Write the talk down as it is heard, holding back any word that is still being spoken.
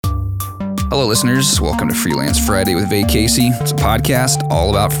Hello, listeners. Welcome to Freelance Friday with Vay Casey. It's a podcast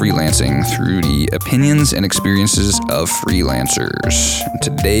all about freelancing through the opinions and experiences of freelancers.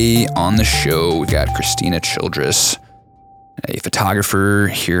 Today on the show, we've got Christina Childress, a photographer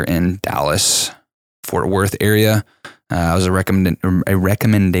here in Dallas, Fort Worth area. It was a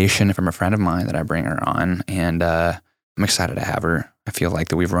recommendation from a friend of mine that I bring her on, and I'm excited to have her. I feel like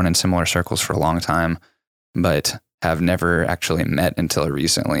that we've run in similar circles for a long time, but have never actually met until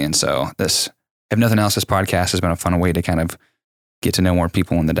recently. And so this, if nothing else, this podcast has been a fun way to kind of get to know more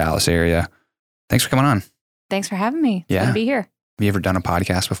people in the Dallas area. Thanks for coming on. Thanks for having me. Yeah. Good to be here. Have you ever done a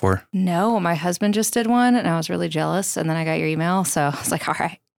podcast before? No, my husband just did one and I was really jealous. And then I got your email. So I was like, all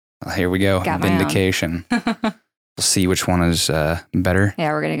right. Well, here we go. Got my own. Vindication. We'll see which one is better.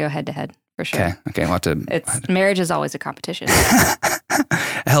 Yeah, we're going to go head to head for sure. Okay. We'll have to. Marriage is always a competition. A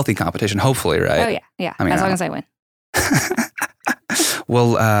healthy competition, hopefully, right? Oh, yeah. Yeah. I mean, as long as I win.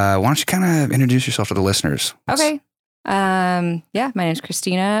 Well, why don't you kind of introduce yourself to the listeners? Okay. My name's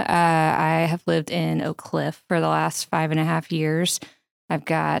Christina. I have lived in Oak Cliff for the last 5.5 years. I've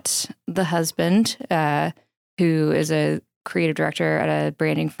got the husband, who is a creative director at a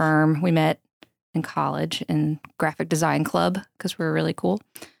branding firm. We met in college in graphic design club because we're really cool.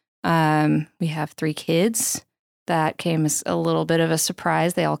 We have 3 kids. That came as a little bit of a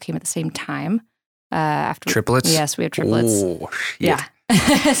surprise. They all came at the same time. After Triplets? Yes, we have triplets. Oh, shit. Yeah.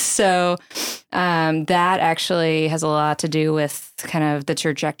 So that actually has a lot to do with kind of the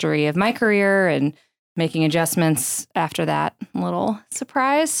trajectory of my career and making adjustments after that little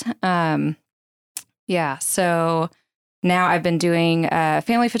surprise. So now I've been doing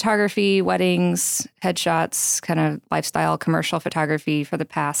family photography, weddings, headshots, kind of lifestyle commercial photography for the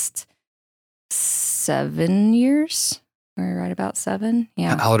past 7 years. We're right about 7.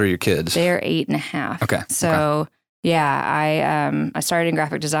 Yeah. How old are your kids? They're 8.5. Okay. So I started in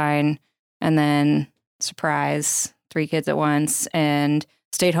graphic design and then surprise 3 kids at once and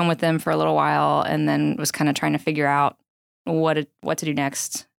stayed home with them for a little while and then was kind of trying to figure out what to do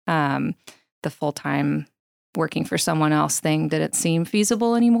next. The full-time working for someone else thing didn't seem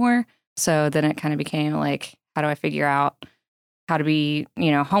feasible anymore. So then it kind of became like, how do I figure out how to be,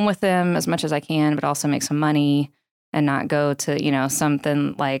 home with them as much as I can, but also make some money and not go to,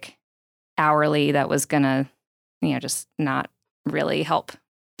 something like hourly that was going to, just not really help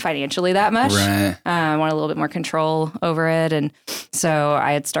financially that much. Right. I want a little bit more control over it. And so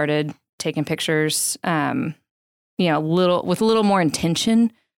I had started taking pictures, with a little more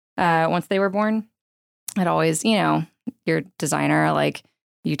intention once they were born. I'd always, your designer, like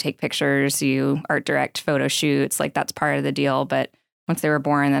you take pictures, you art direct photo shoots, like that's part of the deal. But once they were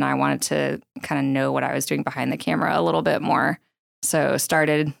born, then I wanted to kind of know what I was doing behind the camera a little bit more. So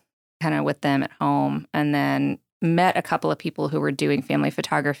started kind of with them at home and then met a couple of people who were doing family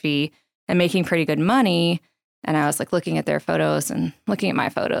photography and making pretty good money. And I was like looking at their photos and looking at my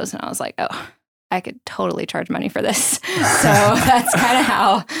photos and I was like, oh, I could totally charge money for this. So that's kind of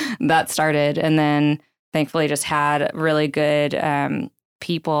how that started. And then thankfully just had really good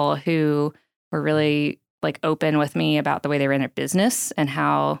people who were really like open with me about the way they ran their business and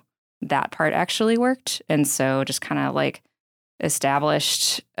how that part actually worked. And so just kind of like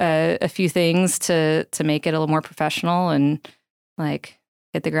established a few things to make it a little more professional and like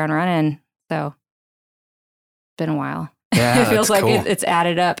hit the ground running. So it's been a while. Yeah, it feels like cool. It's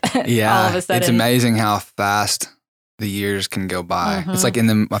added up Yeah, all of a sudden. it's amazing how fast the years can go by. Mm-hmm. It's like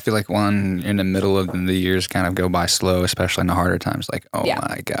I feel like one in the middle of the years kind of go by slow, especially in the harder times. Like, oh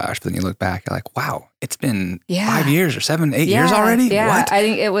my gosh. But then you look back, you're like, wow, it's been 5 years or 7, 8 years already? Yeah. What? I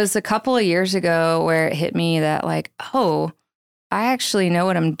think it was a couple of years ago where it hit me that like, oh, I actually know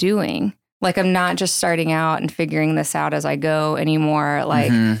what I'm doing. Like I'm not just starting out and figuring this out as I go anymore.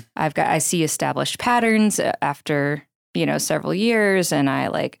 Like I see established patterns after, several years and I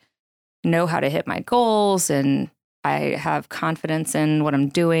like know how to hit my goals and I have confidence in what I'm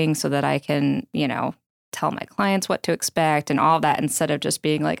doing so that I can, tell my clients what to expect and all that instead of just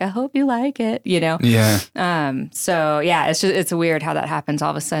being like, I hope you like it, Yeah. So yeah, it's weird how that happens.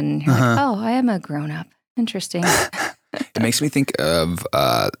 All of a sudden you're like, oh, I am a grown up. Interesting. It makes me think of,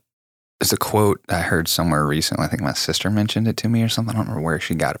 it's a quote I heard somewhere recently. I think my sister mentioned it to me or something. I don't remember where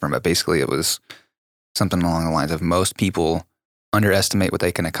she got it from, but basically it was something along the lines of most people underestimate what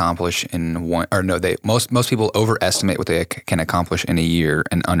they can accomplish in most people overestimate what they can accomplish in a year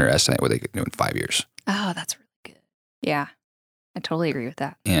and underestimate what they could do in 5 years. Oh, that's really good. Yeah, I totally agree with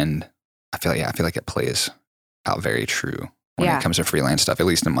that. And I feel like it plays out very true when it comes to freelance stuff, at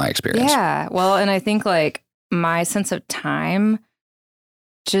least in my experience. Yeah. Well, and I think like my sense of time,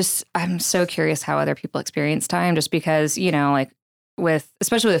 I'm so curious how other people experience time just because, like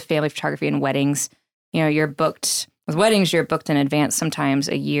especially with family photography and weddings, you're booked with weddings, you're booked in advance, sometimes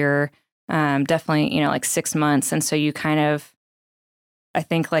a year, definitely, like 6 months. And so you kind of, I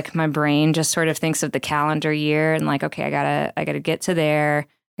think like my brain just sort of thinks of the calendar year and like, okay, I gotta get to there.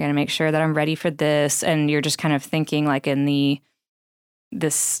 I gotta make sure that I'm ready for this. And you're just kind of thinking like in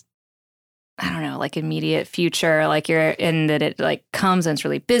this, I don't know, like immediate future, like you're in that it like comes and it's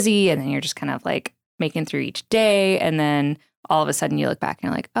really busy. And then you're just kind of like making through each day. And then all of a sudden you look back and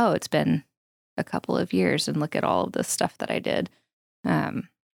you're like, oh, it's been a couple of years and look at all of the stuff that I did. I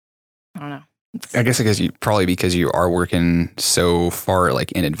don't know. I guess because you are working so far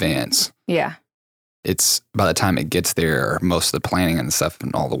like in advance. Yeah. It's by the time it gets there, most of the planning and stuff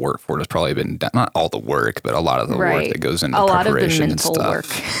and all the work for it has probably been done. Not all the work, but a lot of the work that goes into preparation and stuff.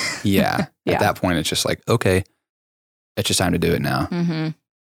 Work. Yeah. At that point, it's just like, okay, it's just time to do it now. Mm-hmm.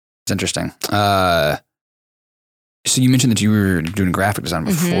 It's interesting. So you mentioned that you were doing graphic design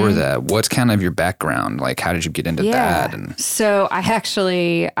before that. What's kind of your background? Like, how did you get into that? So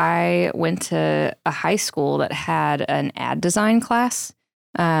I went to a high school that had an ad design class.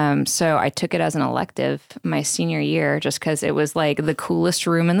 So I took it as an elective my senior year just because it was like the coolest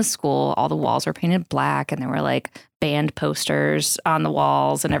room in the school. All the walls were painted black and there were like band posters on the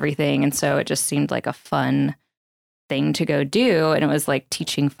walls and everything. And so it just seemed like a fun thing to go do. And it was like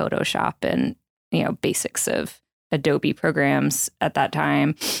teaching Photoshop and, basics of Adobe programs at that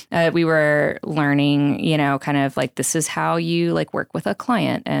time. We were learning, kind of like this is how you like work with a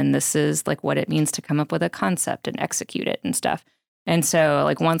client and this is like what it means to come up with a concept and execute it and stuff. And so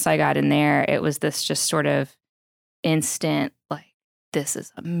like once I got in there, it was this just sort of instant, like, this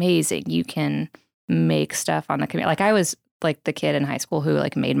is amazing. You can make stuff on the computer. Like I was like the kid in high school who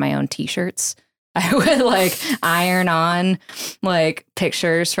like made my own t-shirts. I would like iron on like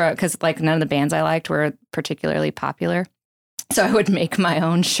pictures because like none of the bands I liked were particularly popular. So I would make my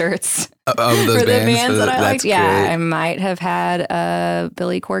own shirts of those for the bands that I liked. Great. Yeah, I might have had a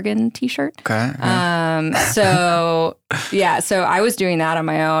Billy Corgan t-shirt. Okay. So I was doing that on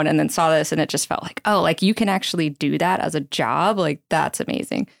my own and then saw this and it just felt like, oh, like you can actually do that as a job. Like that's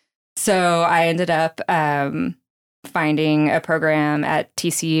amazing. So I ended up finding a program at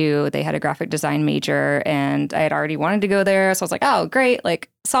TCU. They had a graphic design major and I had already wanted to go there. So I was like, oh, great. Like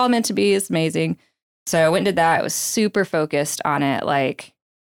it's all meant to be. It's amazing. So I went and did that. I was super focused on it, like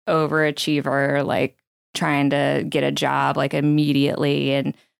overachiever, like trying to get a job like immediately.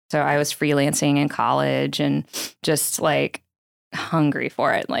 And so I was freelancing in college and just like hungry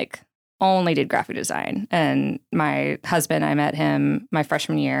for it, like only did graphic design. And my husband, I met him my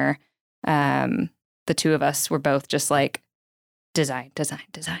freshman year. The two of us were both just like design,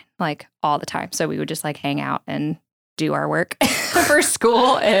 like all the time. So we would just like hang out and do our work for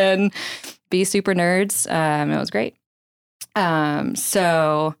school and be super nerds. It was great.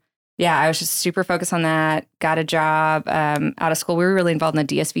 So yeah, I was just super focused on that. Got a job out of school. We were really involved in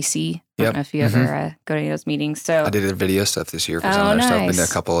the DSVC. I don't know if you ever go to any of those meetings. So I did their video stuff this year for some of their stuff. Been to a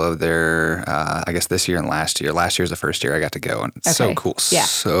couple of their, I guess this year and last year. Last year was the first year I got to go, and it's so cool. Yeah.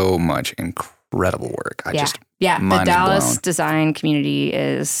 So much incredible work. The Dallas design community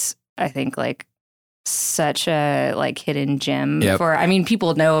is, I think, like such a like hidden gem for, I mean,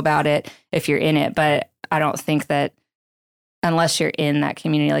 people know about it if you're in it, but I don't think that unless you're in that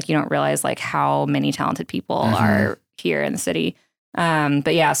community, like you don't realize like how many talented people are here in the city.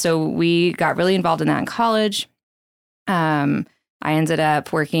 But yeah, so we got really involved in that in college. I ended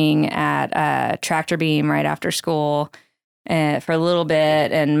up working at Tractor Beam right after school for a little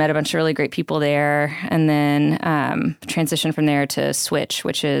bit and met a bunch of really great people there. And then transitioned from there to Switch,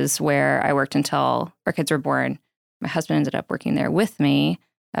 which is where I worked until our kids were born. My husband ended up working there with me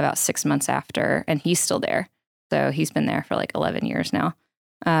about 6 months after, and he's still there. So he's been there for like 11 years now.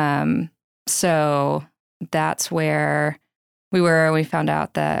 So that's where we were when we found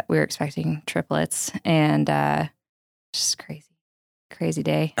out that we were expecting triplets, and just crazy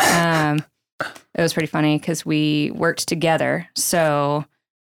day. It was pretty funny because we worked together. So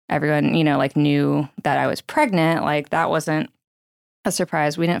everyone, like knew that I was pregnant. Like that wasn't a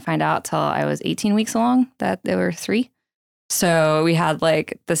surprise. We didn't find out till I was 18 weeks along that there were 3. So we had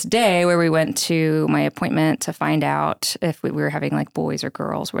like this day where we went to my appointment to find out if we were having like boys or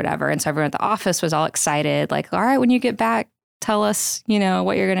girls or whatever. And so everyone at the office was all excited, like, all right, when you get back, tell us,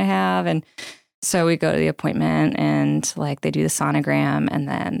 what you're going to have. And so we go to the appointment and like they do the sonogram and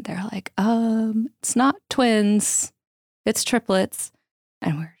then they're like, it's not twins, it's triplets.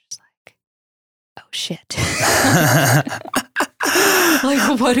 And we're just like, oh shit.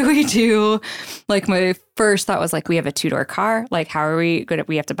 Like, what do we do? Like, my first thought was like, we have a 2-door car. Like, how are we going to,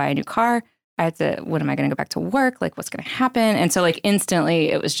 we have to buy a new car. when am I going to go back to work? Like, what's going to happen? And so like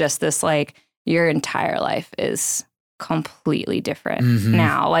instantly it was just this, like, your entire life is completely different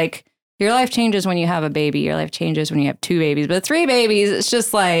now. Like, your life changes when you have a baby. Your life changes when you have 2 babies, but 3 babies, it's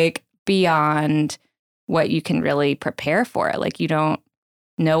just like beyond what you can really prepare for. Like, you don't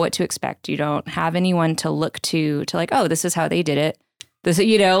know what to expect. You don't have anyone to look to like, oh, this is how they did it. This,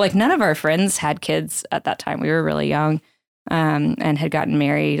 like none of our friends had kids at that time. We were really young and had gotten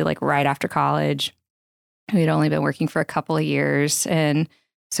married like right after college. We had only been working for a couple of years. And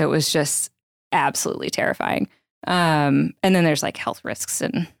so it was just absolutely terrifying. And then there's like health risks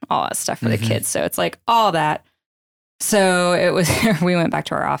and all that stuff for the kids. So it's like all that. So it was, we went back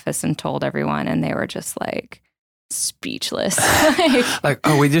to our office and told everyone, and they were just like speechless. Like,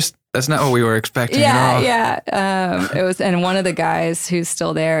 oh, that's not what we were expecting. Yeah. It was, and one of the guys who's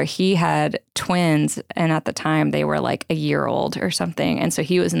still there, he had twins, and at the time they were like a year old or something. And so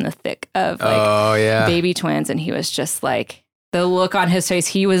he was in the thick of like baby twins, and he was just like, the look on his face,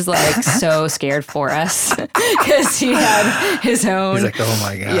 he was like so scared for us because he had his own. He's like, oh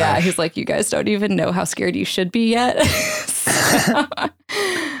my God. Yeah, he's like, you guys don't even know how scared you should be yet. So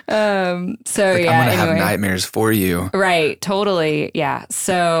I'm gonna have nightmares for you. Right, totally. Yeah.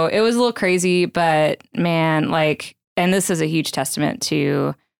 So it was a little crazy, but man, like, and this is a huge testament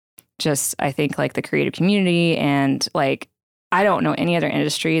to just, I think, like the creative community, and like, I don't know any other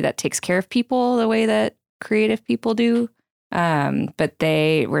industry that takes care of people the way that creative people do. But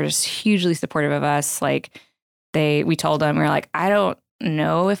they were just hugely supportive of us. Like we told them, we were like, I don't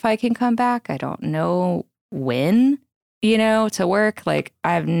know if I can come back. I don't know when, to work. Like,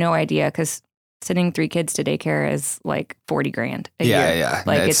 I have no idea, because sending 3 kids to daycare is like $40,000 a year. Yeah.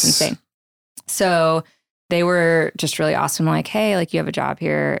 Like, it's insane. So they were just really awesome. Like, hey, like, you have a job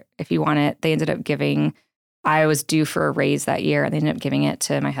here if you want it. They ended up I was due for a raise that year, and they ended up giving it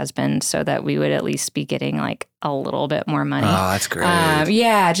to my husband so that we would at least be getting like a little bit more money. Oh, that's great.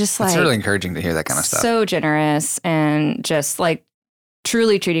 Yeah, just like, it's really encouraging to hear that kind of stuff. So generous, and just like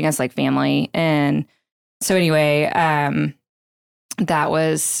truly treating us like family. And so anyway, that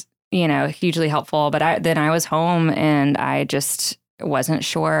was, hugely helpful. But then I was home, and I just wasn't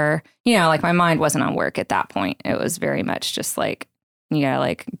sure, like my mind wasn't on work at that point. It was very much just like, you gotta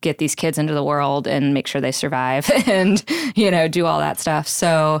like get these kids into the world and make sure they survive and, do all that stuff.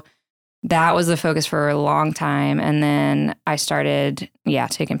 So that was the focus for a long time. And then I started,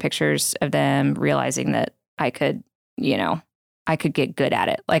 taking pictures of them, realizing that I could get good at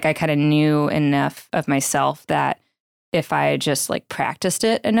it. Like, I kind of knew enough of myself that if I just like practiced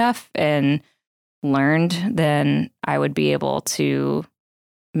it enough and learned, then I would be able to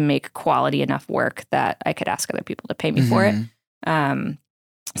make quality enough work that I could ask other people to pay me for it.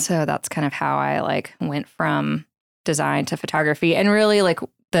 So that's kind of how I like went from design to photography, and really like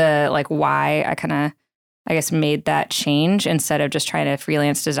why I kind of, I guess, made that change instead of just trying to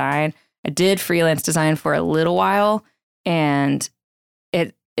freelance design. I did freelance design for a little while, and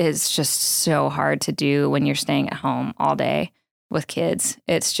it is just so hard to do when you're staying at home all day with kids.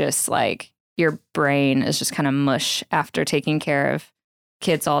 It's just like your brain is just kind of mush after taking care of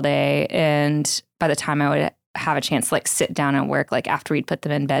kids all day. And by the time I would have a chance to like sit down and work, like after we'd put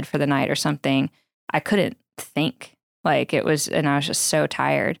them in bed for the night or something, I couldn't think. Like, it was, and I was just so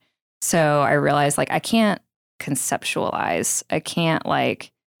tired. So I realized like I can't conceptualize, I can't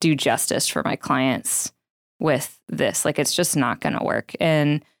like do justice for my clients with this. Like, it's just not going to work.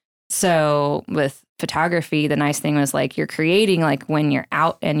 And so with photography, the nice thing was like you're creating like when you're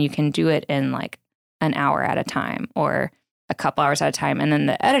out, and you can do it in like an hour at a time or a couple hours at a time. And then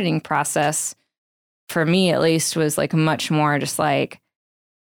the editing process, for me at least, was like much more just like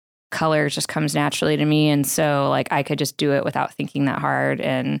color just comes naturally to me. And so like I could just do it without thinking that hard,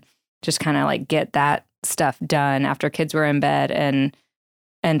 and just kind of like get that stuff done after kids were in bed,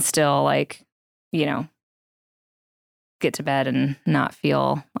 and still like, get to bed and not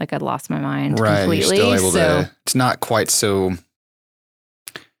feel like I'd lost my mind completely. You're still able to, it's not quite so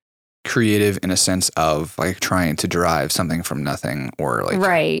creative in a sense of like trying to derive something from nothing, or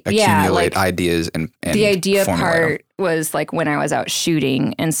like accumulate ideas and the idea part was like when I was out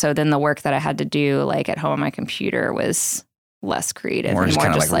shooting. And so then the work that I had to do like at home on my computer was less creative, or and just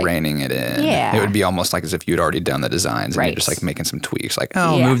kind of like reining it in. Yeah. It would be almost like as if you'd already done the designs, and you're just like making some tweaks, like,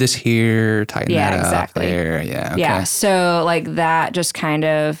 move this here, tighten that up there. Yeah. Okay. Yeah. So like that just kind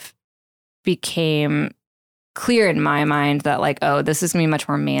of became clear in my mind that like, oh, this is gonna be much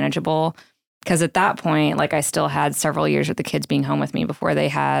more manageable. Because at that point, like, I still had several years with the kids being home with me before they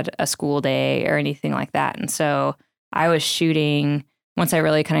had a school day or anything like that. And so I was shooting, once I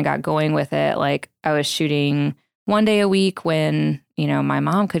really kind of got going with it, like I was shooting one day a week when, my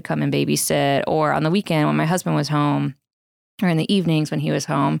mom could come and babysit, or on the weekend when my husband was home, or in the evenings when he was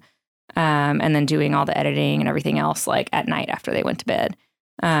home, and then doing all the editing and everything else like at night after they went to bed.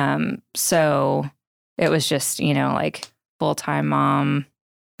 So it was just, like full-time mom,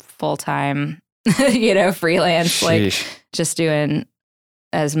 full-time, freelance, like just doing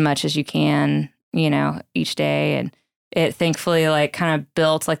as much as you can, each day. And it thankfully like kind of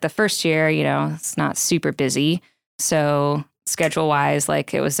built like the first year, it's not super busy. So schedule wise,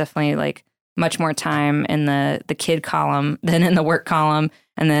 like it was definitely like much more time in the kid column than in the work column.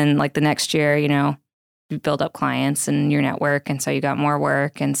 And then like the next year, you build up clients and your network. And so you got more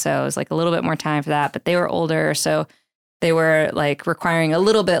work. And so it was like a little bit more time for that, but they were older. So they were like requiring a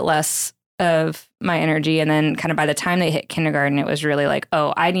little bit less of my energy. And then kind of by the time they hit kindergarten, it was really like,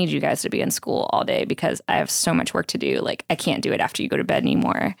 oh, I need you guys to be in school all day because I have so much work to do. Like I can't do it after you go to bed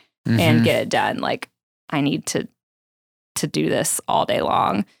anymore and get it done. Like I need to do this all day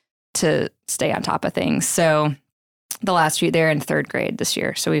long to stay on top of things. So the last year, they're in third grade this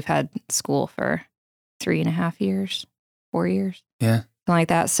year. So we've had school for 3.5 years, 4 years. Yeah. Something like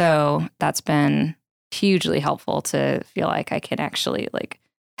that. So that's been hugely helpful to feel like I can actually like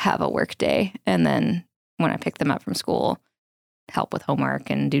have a work day. And then when I pick them up from school, help with homework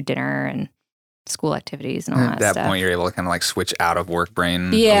and do dinner and school activities and all that stuff. At that point, you're able to kind of like switch out of work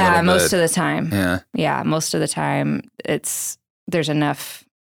brain. Yeah, most of the time. Yeah. Yeah, most of the time there's enough,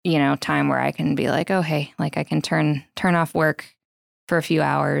 time where I can be like, oh, hey, like I can turn off work for a few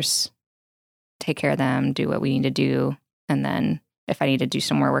hours, take care of them, do what we need to do. And then if I need to do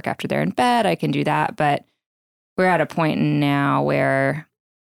some more work after they're in bed, I can do that. But we're at a point now where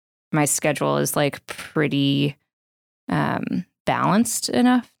my schedule is like pretty balanced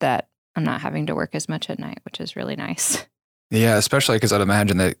enough that I'm not having to work as much at night, which is really nice. Yeah, especially because I'd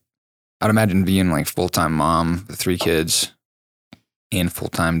imagine being like full-time mom, the 3 kids, and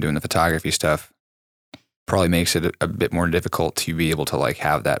full-time doing the photography stuff probably makes it a bit more difficult to be able to like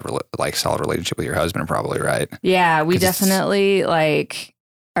have that like solid relationship with your husband, probably, right? Yeah, we definitely like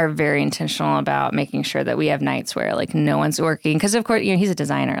are very intentional about making sure that we have nights where like no one's working. Because of course, he's a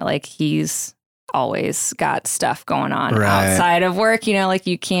designer. Like he's always got stuff going on outside of work. Like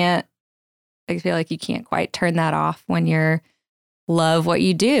I feel like you can't quite turn that off when you're love what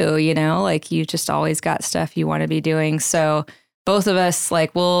you do, like you just always got stuff you want to be doing. So both of us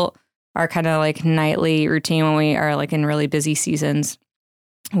like our kind of like nightly routine when we are like in really busy seasons,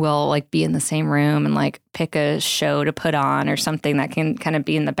 we'll like be in the same room and like pick a show to put on or something that can kind of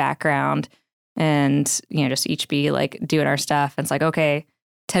be in the background and, just each be like doing our stuff. And it's like, okay,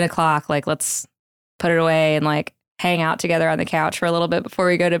 10 o'clock, like let's put it away and like hang out together on the couch for a little bit before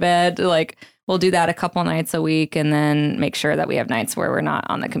we go to bed. Like we'll do that a couple nights a week and then make sure that we have nights where we're not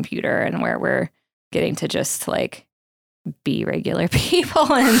on the computer and where we're getting to just like be regular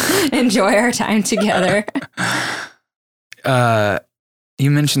people and enjoy our time together. You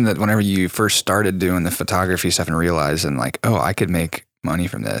mentioned that whenever you first started doing the photography stuff and realized and like, oh, I could make money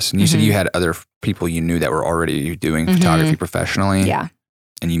from this. And you said you had other people you knew that were already doing photography professionally. Yeah.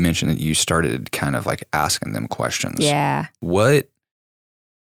 And you mentioned that you started kind of like asking them questions. Yeah. When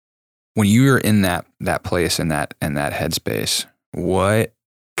you were in that place, in that headspace, what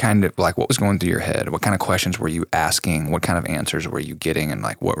kind of like, what was going through your head? What kind of questions were you asking? What kind of answers were you getting? And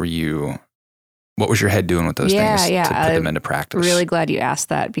like, what was your head doing with those things to put them into practice? Really glad you asked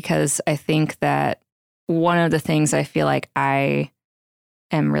that because I think that one of the things I feel like I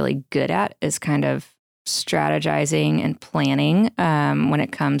am really good at is kind of strategizing and planning when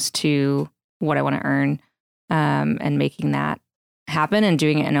it comes to what I want to earn and making that happen and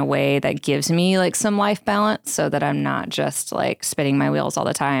doing it in a way that gives me like some life balance so that I'm not just like spinning my wheels all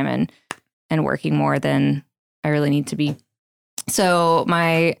the time and working more than I really need to be. So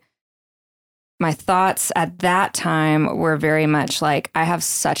my thoughts at that time were very much like, I have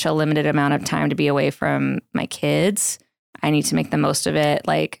such a limited amount of time to be away from my kids. I need to make the most of it.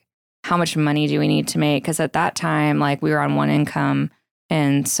 Like, how much money do we need to make? Because at that time, like we were on one income.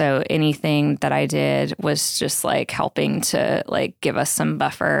 And so anything that I did was just like helping to like give us some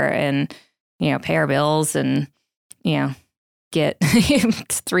buffer and, pay our bills and, get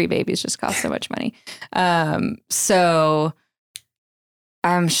 3 babies just cost so much money. So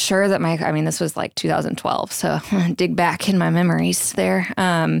I'm sure that this was like 2012. So I'm gonna dig back in my memories there.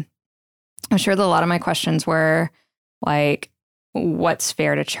 I'm sure that a lot of my questions were like, what's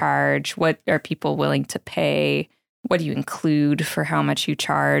fair to charge? What are people willing to pay? What do you include for how much you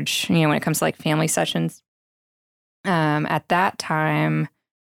charge? When it comes to like family sessions. At that time,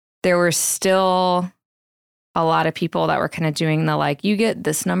 there were still a lot of people that were kind of doing the like, you get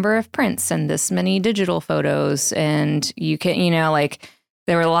this number of prints and this many digital photos, and you can, like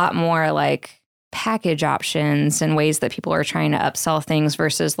there were a lot more like package options and ways that people are trying to upsell things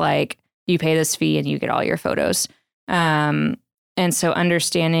versus like, you pay this fee and you get all your photos. And so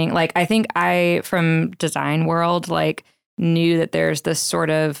understanding, like, I think from design world, like knew that there's this sort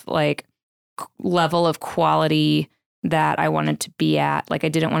of like level of quality that I wanted to be at. Like I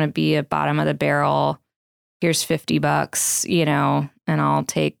didn't want to be a bottom of the barrel. Here's $50, and I'll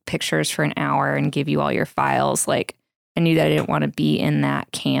take pictures for an hour and give you all your files. Like I knew that I didn't want to be in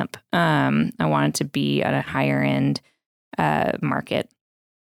that camp. I wanted to be at a higher end market.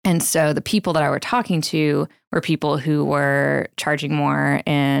 And so the people that I were talking to were people who were charging more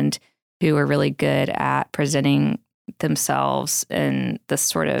and who were really good at presenting themselves in this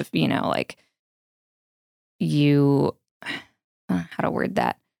sort of, like how to word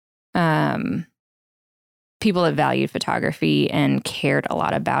that? People that valued photography and cared a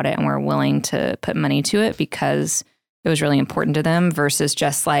lot about it and were willing to put money to it because it was really important to them versus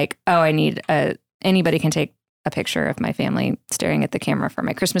just like, oh, anybody can take a picture of my family staring at the camera for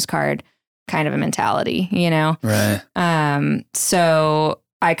my Christmas card kind of a mentality, Right. So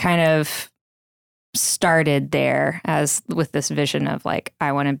I kind of started there with this vision of like,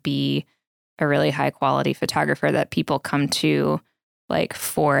 I want to be a really high quality photographer that people come to like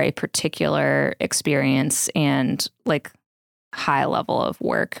for a particular experience and like high level of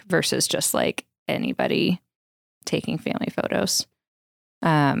work versus just like anybody taking family photos.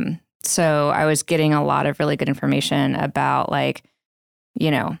 So I was getting a lot of really good information about like,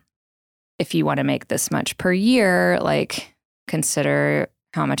 if you want to make this much per year, like consider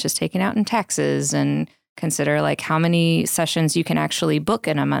how much is taken out in taxes and consider like how many sessions you can actually book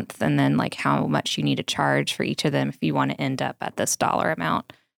in a month and then like how much you need to charge for each of them if you want to end up at this dollar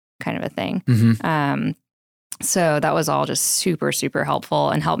amount kind of a thing. Mm-hmm. So that was all just super, super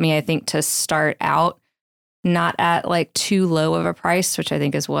helpful and helped me, I think, to start out not at like too low of a price, which I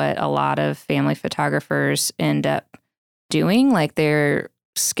think is what a lot of family photographers end up doing. Like they're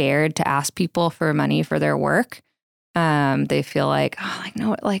scared to ask people for money for their work. They feel like,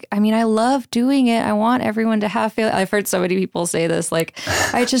 I love doing it. I want everyone to have I've heard so many people say this, like,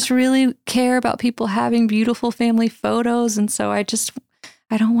 I just really care about people having beautiful family photos. And so I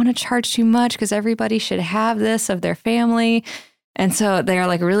don't want to charge too much because everybody should have this of their family. And so they're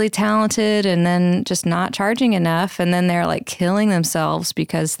like really talented and then just not charging enough. And then they're like killing themselves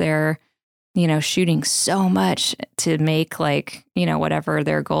because they're, shooting so much to make like, whatever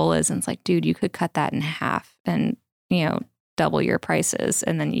their goal is. And it's like, dude, you could cut that in half and, double your prices.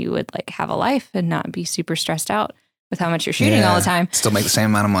 And then you would like have a life and not be super stressed out with how much you're shooting all the time. Still make the same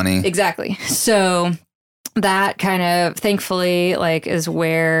amount of money. Exactly. So that kind of thankfully like is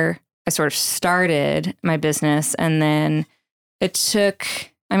where I sort of started my business. And then it took,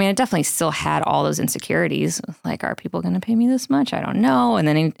 I definitely still had all those insecurities. Like, are people going to pay me this much? I don't know. And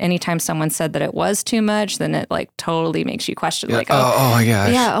then anytime someone said that it was too much, then it like totally makes you question like, oh my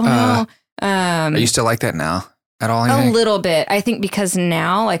gosh. Yeah. Oh no. Are you still like that now at all? A little bit. I think because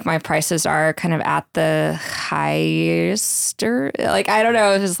now like my prices are kind of at the highest or like, I don't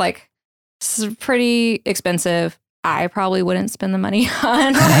know. It's just like, this is pretty expensive. I probably wouldn't spend the money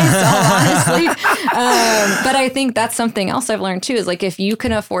on myself, honestly. But I think that's something else I've learned too, is like, if you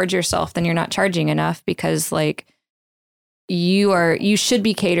can afford yourself, then you're not charging enough because like you should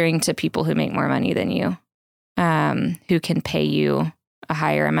be catering to people who make more money than you, who can pay you a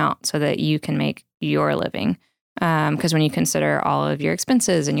higher amount so that you can make your living. Because when you consider all of your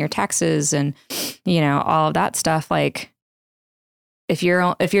expenses and your taxes and, all of that stuff, like, if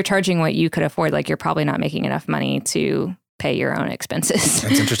you're charging what you could afford, like you're probably not making enough money to pay your own expenses.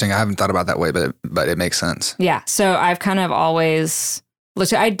 It's interesting. I haven't thought about that way, but it makes sense. Yeah. So I've kind of always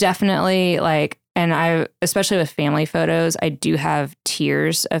looked I definitely like, and especially with family photos, I do have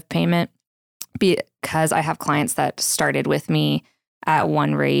tiers of payment because I have clients that started with me at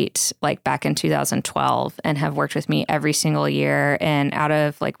one rate, like back in 2012 and have worked with me every single year. And out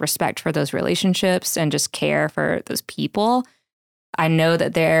of like respect for those relationships and just care for those people, I know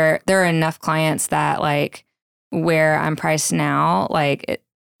that there are enough clients that like where I'm priced now, like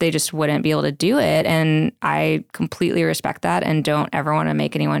they just wouldn't be able to do it. And I completely respect that and don't ever want to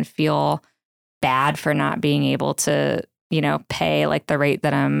make anyone feel bad for not being able to, pay like the rate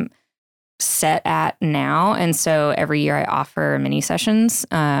that I'm set at now. And so every year I offer mini sessions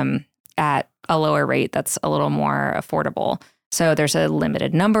at a lower rate that's a little more affordable. So there's a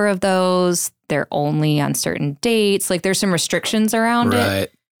limited number of those. They're only on certain dates. Like there's some restrictions around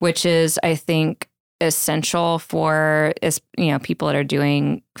it, which is, I think, essential for people that are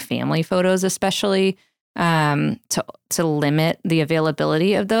doing family photos, especially to limit the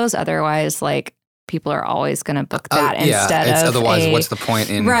availability of those. Otherwise, like people are always going to book that instead of otherwise what's the point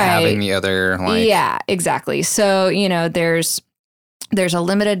in having the other like yeah, exactly. So, you know, there's a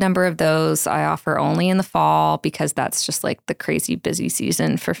limited number of those. I offer only in the fall because that's just like the crazy busy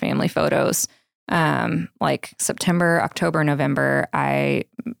season for family photos. Like September, October, November, I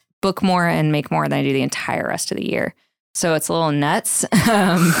book more and make more than I do the entire rest of the year. So it's a little nuts,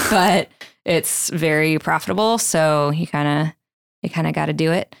 but it's very profitable. So you kind of got to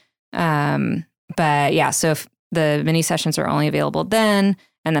do it. But yeah, so if the mini sessions are only available then,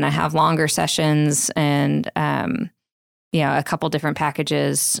 and then I have longer sessions and, you know, a couple different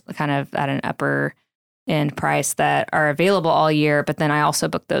packages kind of at an upper end price that are available all year. But then I also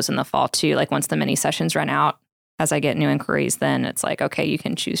book those in the fall too. Like once the mini sessions run out, as I get new inquiries, then it's like, okay, you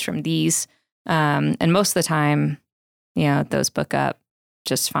can choose from these. And most of the time, you know, those book up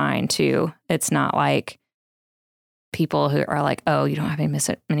just fine too. It's not like people who are like, oh, you don't have any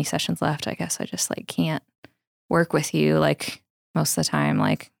mini sessions left. I guess I just like can't work with you. Like most of the time,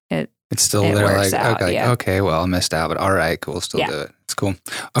 like it's still there. Like, out, okay, well, I missed out, but all right, cool. Still do it. It's cool.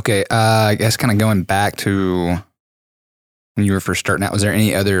 Okay. I guess kind of going back to when you were first starting out, was there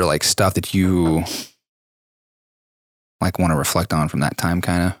any other like stuff that you like want to reflect on from that time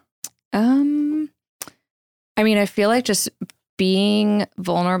kind of? I mean, I feel like just being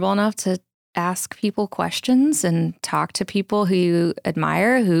vulnerable enough to ask people questions and talk to people who you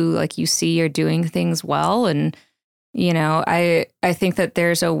admire, who like you see are doing things well. And, you know, I think that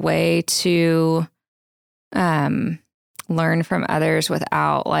there's a way to learn from others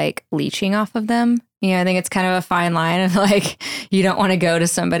without like leeching off of them. You know, I think it's kind of a fine line of like, you don't want to go to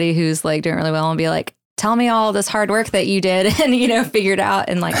somebody who's like doing really well and be like, tell me all this hard work that you did and, you know, figured out.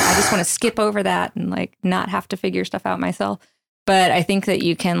 And like, I just want to skip over that and like not have to figure stuff out myself. But I think that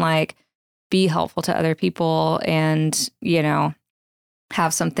you can like be helpful to other people and, you know,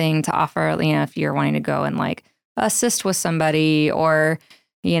 have something to offer, you know, if you're wanting to go and like assist with somebody or,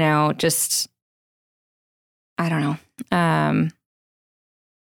 you know, just, I don't know. I'm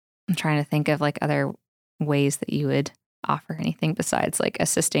trying to think of like other ways that you would offer anything besides like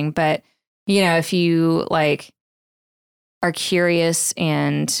assisting. But, you know, if you like are curious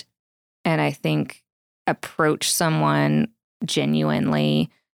and I think approach someone genuinely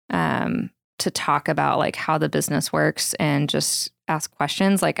to talk about like how the business works and just ask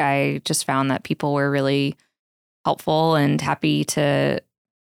questions. Like I just found that people were really helpful and happy to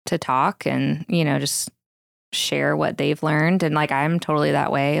talk and, you know, just share what they've learned. And like, I'm totally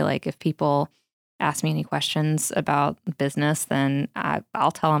that way. Like if people ask me any questions about business, then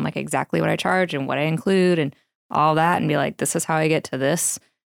I'll tell them like exactly what I charge and what I include and all that and be like, this is how I get to this.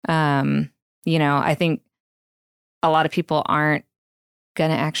 You know, I think a lot of people aren't going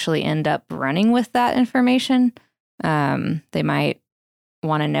to actually end up running with that information. They might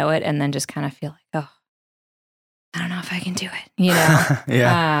want to know it and then just kind of feel like, oh, I don't know if I can do it, you know?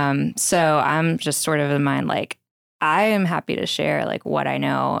 Yeah. So I'm just sort of in mind, like, I am happy to share like what I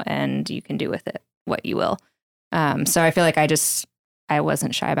know and you can do with it what you will. So I feel like I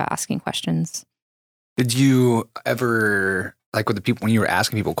wasn't shy about asking questions. Did you ever, like with the people, when you were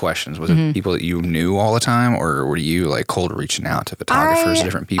asking people questions, was it people that you knew all the time or were you like cold reaching out to photographers,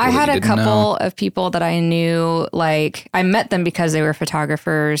 different people? I had that you a couple of people that I knew, like I met them because they were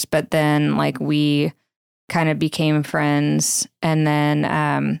photographers, but then like we kind of became friends. And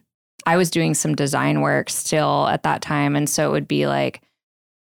then I was doing some design work still at that time. And so it would be like,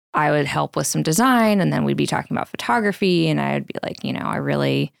 I would help with some design and then we'd be talking about photography and I would be like, you know, I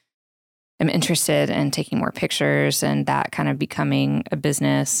really am interested in taking more pictures and that kind of becoming a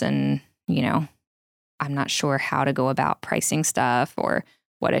business. And, you know, I'm not sure how to go about pricing stuff or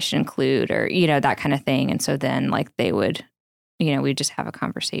what I should include or, you know, that kind of thing. And so then like they would, you know, we'd just have a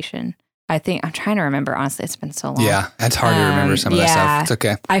conversation. I think I'm trying to remember, honestly, it's been so long. Yeah, it's hard to remember some of that stuff. It's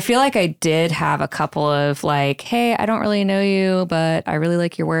okay. I feel like I did have a couple of like, hey, I don't really know you, but I really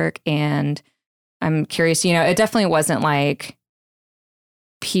like your work and I'm curious. You know, it definitely wasn't like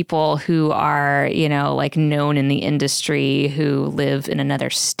people who are, you know, like known in the industry who live in another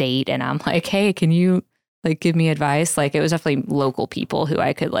state. And I'm like, hey, can you like give me advice? Like it was definitely local people who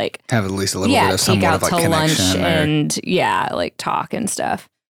I could like have at least a little bit of somewhat of like connection. Lunch and like talk and stuff.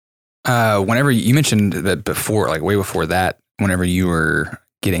 Whenever you mentioned that before, like way before that, whenever you were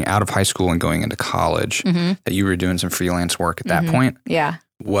getting out of high school and going into college, that you were doing some freelance work at that point. Yeah.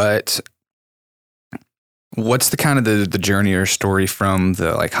 What's the kind of the journey or story from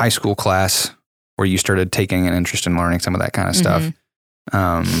the like high school class where you started taking an interest in learning some of that kind of stuff?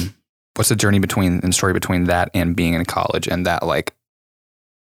 What's the journey story between that and being in college and that like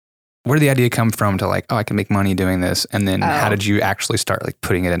where did the idea come from to like, oh, I can make money doing this? And then how did you actually start like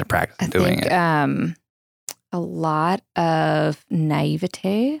putting it into practice and doing it? A lot of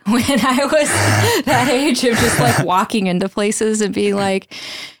naivete when I was that age of just like walking into places and being like,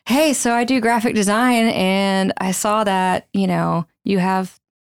 hey, so I do graphic design and I saw that, you know, you have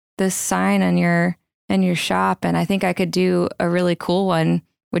this sign in your shop and I think I could do a really cool one.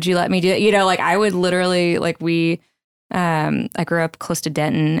 Would you let me do it? You know, like I would literally like I grew up close to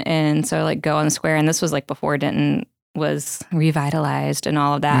Denton and so like go on the square and this was like before Denton was revitalized and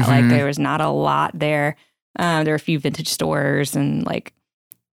all of that. Like there was not a lot there. There were a few vintage stores and like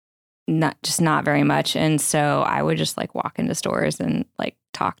not very much. And so I would just like walk into stores and like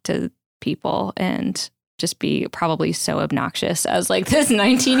talk to people and just be probably so obnoxious as like this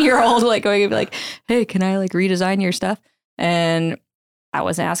 19-year-old like going and be like, hey, can I like redesign your stuff? And I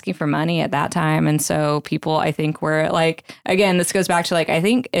wasn't asking for money at that time. And so people I think were like, again, this goes back to like, I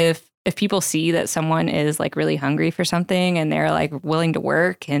think if people see that someone is like really hungry for something and they're like willing to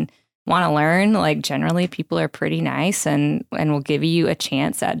work and want to learn, like generally people are pretty nice and will give you a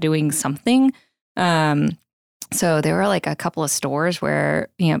chance at doing something. So there were like a couple of stores where,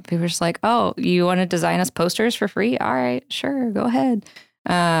 you know, people were just like, oh, you want to design us posters for free? All right, sure, go ahead.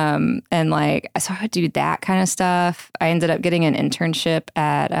 And like, so I would do that kind of stuff. I ended up getting an internship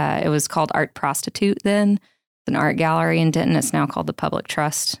at, it was called Art Prostitute then. It's an art gallery in Denton. It's now called the Public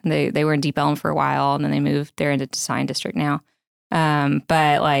Trust. They were in Deep Elm for a while and then they moved, they're in the Design District now.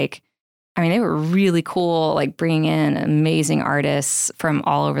 But like, I mean, they were really cool, like bringing in amazing artists from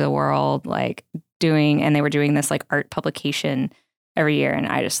all over the world, like and they were doing this like art publication every year. And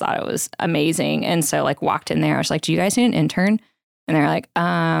I just thought it was amazing. And so like walked in there, I was like, do you guys need an intern? And they're like, we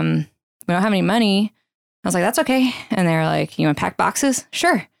don't have any money. I was like, that's okay. And they're like, you want to pack boxes?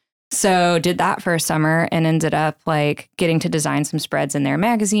 Sure. So did that for a summer and ended up like getting to design some spreads in their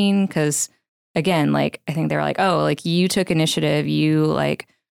magazine. Cause again, like, I think they were like, oh, like you took initiative, you like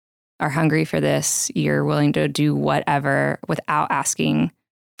are hungry for this, you're willing to do whatever without asking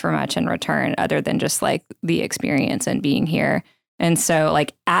for much in return other than just like the experience and being here. And so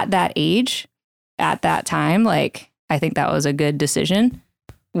like at that age, at that time, like I think that was a good decision.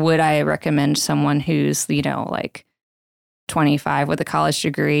 Would I recommend someone who's, you know, like 25 with a college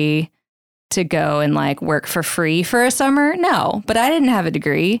degree to go and like work for free for a summer? No, but I didn't have a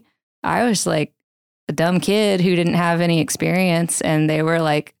degree. I was like a dumb kid who didn't have any experience and they were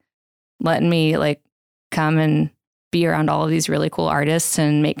like letting me like come and be around all of these really cool artists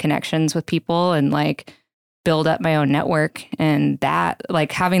and make connections with people and like build up my own network. And that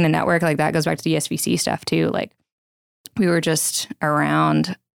like having the network, like that goes back to the SVC stuff too. Like we were just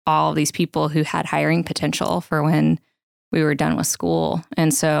around all of these people who had hiring potential for when we were done with school.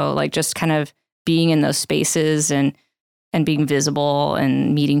 And so like just kind of being in those spaces and being visible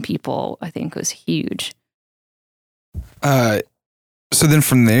and meeting people, I think was huge. So then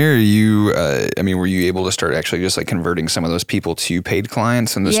from there, you, were you able to start actually just like converting some of those people to paid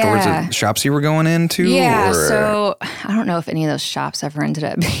clients in the stores and shops you were going into? Yeah. So I don't know if any of those shops ever ended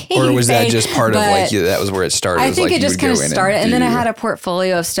up being or was paid, that just part of like, that was where it started? I think like it just kind of started. And then I had a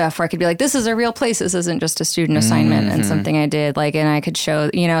portfolio of stuff where I could be like, this is a real place. This isn't just a student assignment and something I did. Like, and I could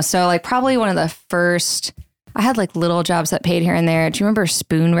show, you know, so like probably one of the first, I had like little jobs that paid here and there. Do you remember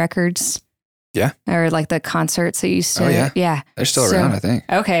Spoon Records? Yeah. Or like the concerts that used to. Oh, yeah. Yeah. They're still around, I think.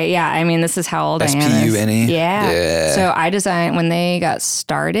 Okay. Yeah. I mean, this is how old I am. SPUNE. Yeah. So I designed, when they got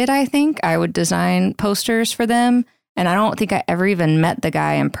started, I think I would design posters for them. And I don't think I ever even met the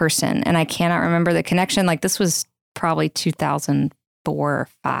guy in person. And I cannot remember the connection. Like this was probably 2004 or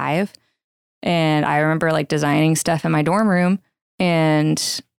 5. And I remember like designing stuff in my dorm room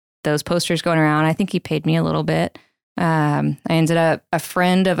and those posters going around. I think he paid me a little bit. I ended up, a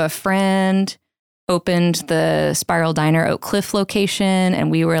friend of a friend opened the Spiral Diner Oak Cliff location,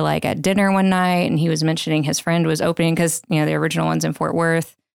 and we were like at dinner one night and he was mentioning his friend was opening because, you know, the original one's in Fort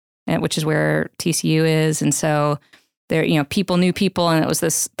Worth, which is where TCU is. And so there, you know, people knew people, and it was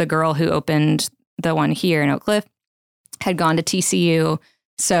the girl who opened the one here in Oak Cliff had gone to TCU.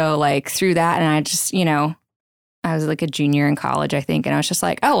 So like through that, and I just, you know, I was like a junior in college, I think. And I was just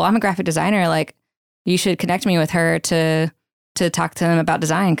like, oh, well, I'm a graphic designer. Like you should connect me with her to talk to them about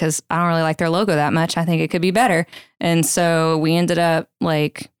design, because I don't really like their logo that much. I think it could be better. And so we ended up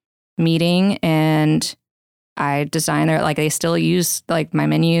like meeting, and I designed their, like they still use like my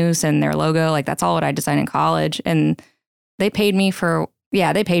menus and their logo. Like that's all what I designed in college. And they paid me for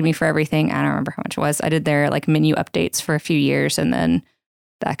everything. I don't remember how much it was. I did their like menu updates for a few years, and then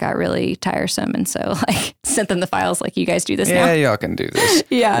that got really tiresome. And so like sent them the files like, you guys do this now. Yeah, y'all can do this.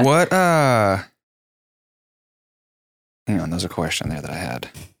 Yeah. What, hang on, there's a question there that I had.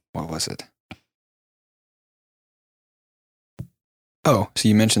 what was it? Oh, so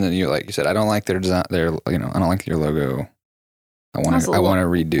you mentioned that you said, I don't like their design, I don't like your logo. I want to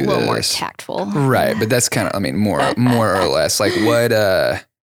redo this. A little more tactful. Right. But that's kind of, more or less like what,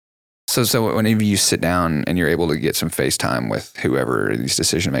 so whenever you sit down and you're able to get some FaceTime with whoever these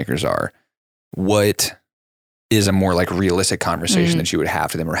decision makers are, what is a more like realistic conversation that you would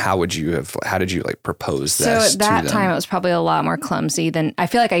have to them, or how did you like propose this to them? So at that time, it was probably a lot more clumsy than, I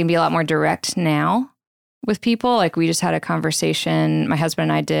feel like I can be a lot more direct now with people. Like we just had a conversation my husband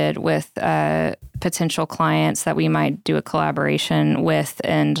and I did with potential clients that we might do a collaboration with,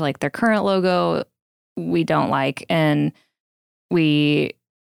 and like their current logo we don't like, and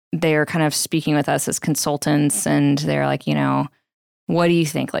they're kind of speaking with us as consultants, and they're like, what do you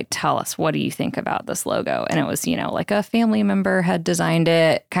think? Like, tell us, what do you think about this logo? And it was, like a family member had designed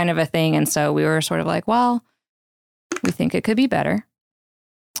it, kind of a thing. And so we were sort of like, well, we think it could be better.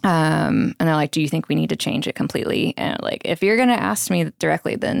 And they're like, do you think we need to change it completely? And like, if you're going to ask me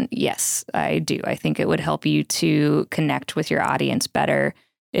directly, then yes, I do. I think it would help you to connect with your audience better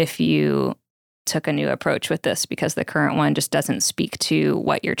if you took a new approach with this, because the current one just doesn't speak to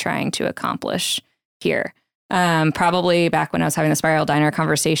what you're trying to accomplish here. Probably back when I was having the Spiral Diner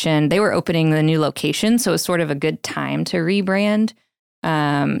conversation, they were opening the new location. So it was sort of a good time to rebrand.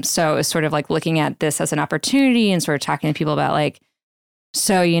 So it was sort of like looking at this as an opportunity and sort of talking to people about like,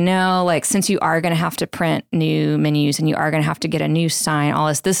 so, like since you are going to have to print new menus and you are going to have to get a new sign,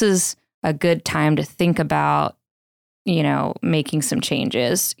 all this is a good time to think about, making some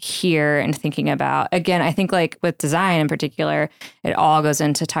changes here and thinking about, again, I think like with design in particular, it all goes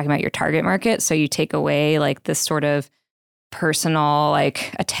into talking about your target market. So you take away like this sort of personal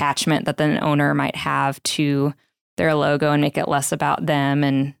like attachment that the owner might have to their logo and make it less about them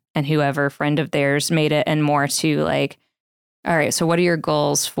and whoever friend of theirs made it, and more to like, all right, so what are your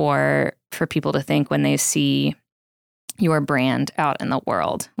goals for people to think when they see your brand out in the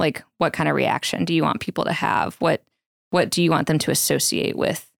world? Like, what kind of reaction do you want people to have? What do you want them to associate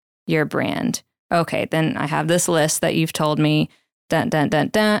with your brand? Okay, then I have this list that you've told me. Dun, dun, dun,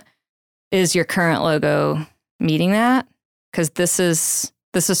 dun. Is your current logo meeting that? Because this is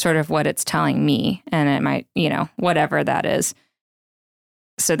sort of what it's telling me, and it might, whatever that is.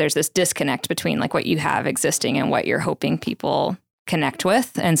 So there's this disconnect between like what you have existing and what you're hoping people connect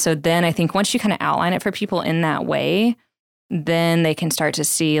with. And so then I think once you kind of outline it for people in that way, then they can start to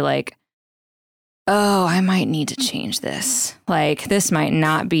see like, oh, I might need to change this. Like this might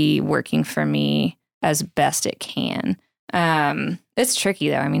not be working for me as best it can. It's tricky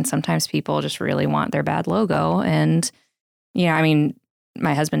though. I mean, sometimes people just really want their bad logo, and,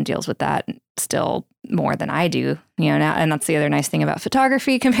 my husband deals with that still more than I do, now. And that's the other nice thing about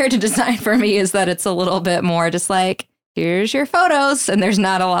photography compared to design for me, is that it's a little bit more just like, here's your photos, and there's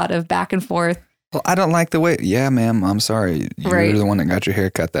not a lot of back and forth. Well, I don't like the way, yeah, ma'am, I'm sorry. You're the one that got your hair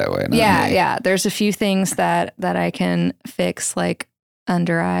cut that way. Yeah. There's a few things that I can fix, like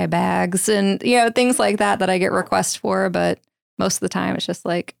under eye bags and, things like that I get requests for. But most of the time it's just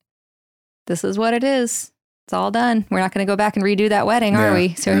like, this is what it is. It's all done. We're not going to go back and redo that wedding, are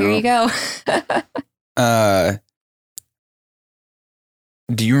we? So here you go.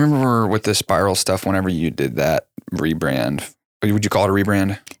 Do you remember with the Spiral stuff, whenever you did that rebrand, would you call it a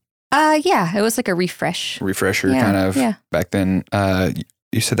rebrand? Yeah, it was like a refresher kind of back then.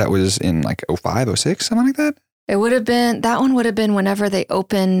 You said that was in like 05, 06, something like that? It would have been, that one would have been whenever they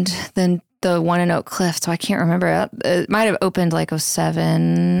opened the one in Oak Cliff. So I can't remember. It might have opened like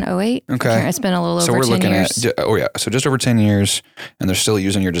 07, 08. Okay. It's been a little so over 10 years. So we're looking at, so just over 10 years, and they're still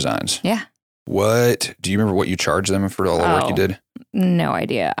using your designs. Yeah. Do you remember what you charged them for all the work you did? No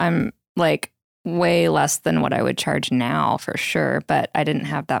idea. I'm like way less than what I would charge now for sure, but I didn't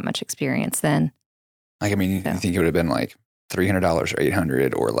have that much experience then. Like, you think it would have been like $300 or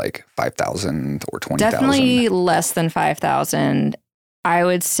 $800 or like $5,000 or $20,000? Definitely less than $5,000. I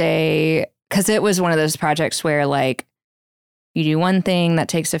would say, because it was one of those projects where like you do one thing that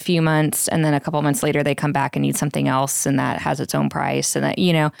takes a few months, and then a couple months later they come back and need something else, and that has its own price, and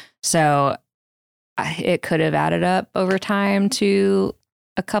that, so it could have added up over time to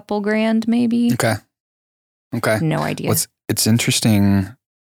a couple grand maybe. Okay. No idea. It's interesting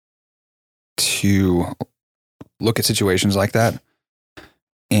to look at situations like that,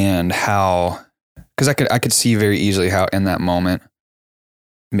 and how, because I could see very easily how in that moment,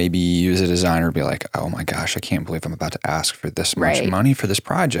 maybe you as a designer be like, oh my gosh, I can't believe I'm about to ask for this much money for this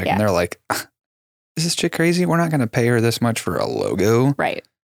project. Yeah. And they're like, is this chick crazy? We're not going to pay her this much for a logo, right?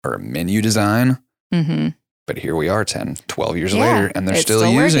 Or a menu design. Mm-hmm. But here we are 10, 12 years Yeah, later, and they're it's still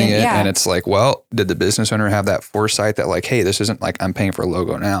still using working, it. yeah. And it's like, well, did the business owner have that foresight that like, hey, this isn't like I'm paying for a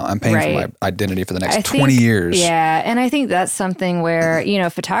logo now. I'm paying for my identity for the next 20 years. Yeah. And I think that's something where, you know,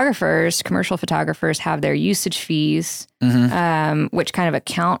 commercial photographers have their usage fees, which kind of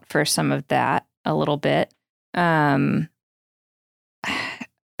account for some of that a little bit. I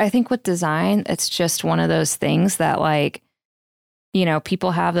think with design, it's just one of those things that like, you know,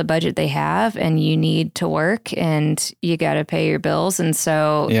 people have the budget they have and you need to work and you got to pay your bills. And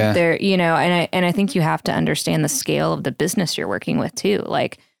so there, you know, and I think you have to understand the scale of the business you're working with too,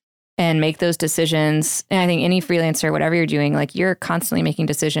 like, and make those decisions. And I think any freelancer, whatever you're doing, like you're constantly making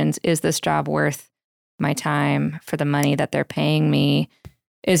decisions. Is this job worth my time for the money that they're paying me?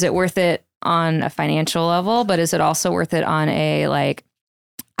 Is it worth it on a financial level, but is it also worth it on a, like,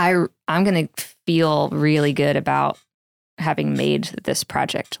 I'm going to feel really good about having made this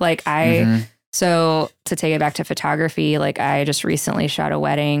project. Like so to take it back to photography, like I just recently shot a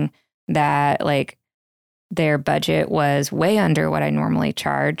wedding that like their budget was way under what I normally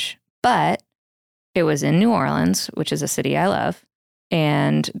charge, but it was in New Orleans, which is a city I love.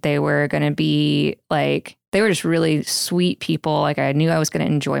 And they were going to be like, they were just really sweet people. Like I knew I was going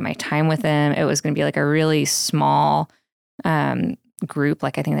to enjoy my time with them. It was going to be like a really small group.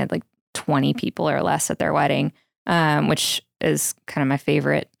 Like I think they had like 20 people or less at their wedding. Which is kind of my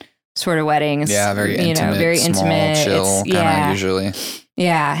favorite sort of weddings. Yeah, very intimate, very intimate, chill, kind of usually.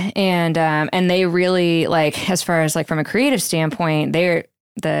 Yeah, and they really like, as far as like from a creative standpoint,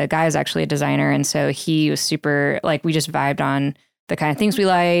 the guy is actually a designer, and so he was super like, we just vibed on the kind of things we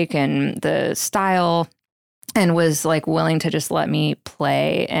like and the style, and was like willing to just let me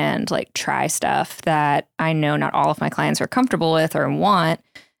play and like try stuff that I know not all of my clients are comfortable with or want,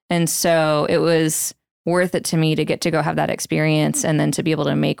 and so it was worth it to me to get to go have that experience and then to be able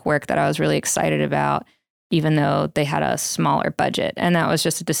to make work that I was really excited about, even though they had a smaller budget. And that was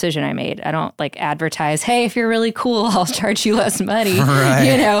just a decision I made. I don't like advertise, hey, if you're really cool, I'll charge you less money,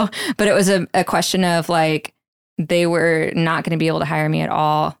 you know, but it was a question of like, they were not going to be able to hire me at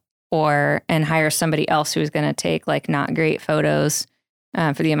all and hire somebody else who was going to take like not great photos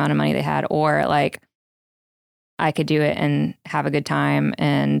for the amount of money they had, or like, I could do it and have a good time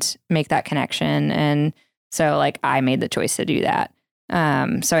and make that connection. And so like I made the choice to do that.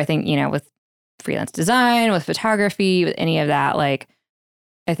 So I think, you know, with freelance design, with photography, with any of that, like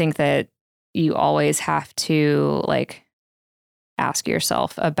I think that you always have to like ask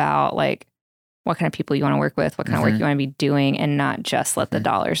yourself about like what kind of people you want to work with, what kind of work you want to be doing, and not just let the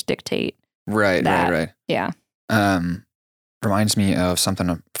dollars dictate. Right. Yeah. Reminds me of something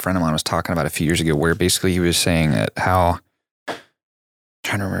a friend of mine was talking about a few years ago, where basically he was saying that I'm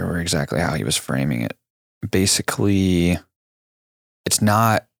trying to remember exactly how he was framing it. Basically, it's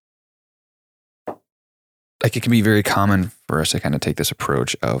not like, it can be very common for us to kind of take this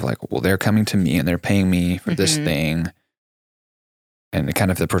approach of like, well, they're coming to me and they're paying me for this thing. And the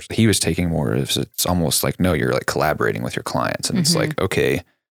kind of the approach he was taking more is it's almost like, no, you're like collaborating with your clients. And it's like, okay,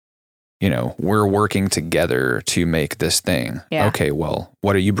 you know, we're working together to make this thing. Yeah. Okay, well,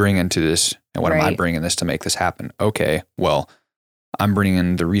 what are you bringing to this? And what am I bringing this to make this happen? Okay, well, I'm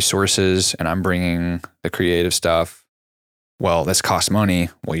bringing the resources and I'm bringing the creative stuff. Well, this costs money.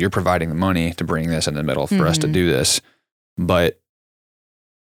 Well, you're providing the money to bring this in the middle for us to do this. But,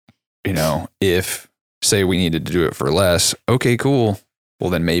 you know, if say we needed to do it for less, okay, cool. Well,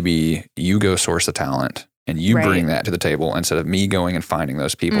 then maybe you go source the talent and you bring that to the table instead of me going and finding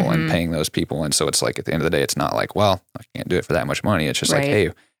those people and paying those people. And so it's like, at the end of the day, it's not like, well, I can't do it for that much money. It's just like,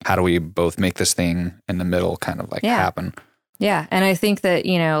 hey, how do we both make this thing in the middle kind of like happen? Yeah. And I think that,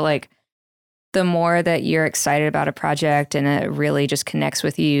 you know, like the more that you're excited about a project and it really just connects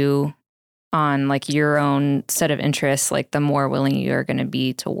with you on like your own set of interests, like the more willing you're going to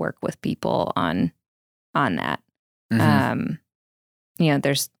be to work with people on that. You know,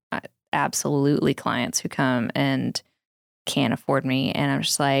 there's absolutely clients who come and can't afford me. And I'm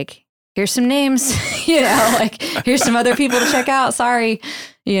just like, here's some names, you know, like here's some other people to check out. Sorry,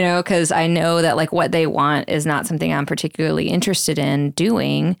 you know, because I know that like what they want is not something I'm particularly interested in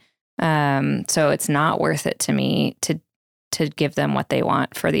doing. So it's not worth it to me to give them what they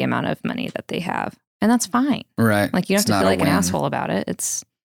want for the amount of money that they have. And that's fine. Right. Like you don't have to feel like an asshole about it. It's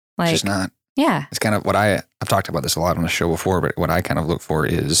like, it's just not. Yeah. It's kind of what I've talked about this a lot on the show before, but what I kind of look for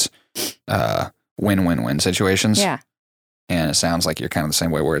is win-win-win situations. Yeah. And it sounds like you're kind of the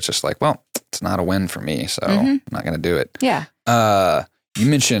same way, where it's just like, well, it's not a win for me, so I'm not going to do it. Yeah. You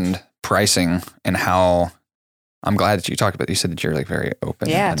mentioned pricing and how I'm glad that you talked about, you said that you're like very open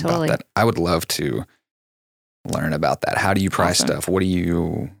about that. I would love to learn about that. How do you price stuff? What do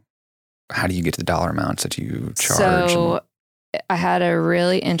you, how do you get to the dollar amounts that you charge? So I had a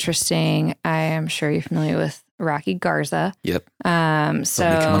really interesting, I am sure you're familiar with Rocky Garza. Yep. So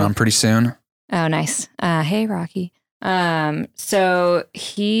He'll be coming on pretty soon. Oh, nice. Hey, Rocky. So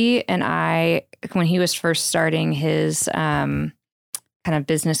he and I, when he was first starting his kind of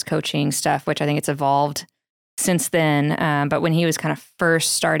business coaching stuff, which I think it's evolved since then. But when he was kind of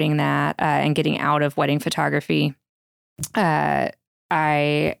first starting that and getting out of wedding photography,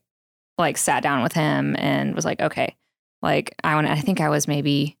 I like sat down with him and was like, okay, like I think I was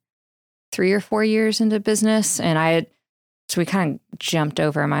maybe 3 or 4 years into business, and so we kind of jumped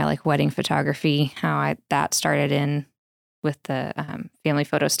over my like wedding photography, how that started in with the family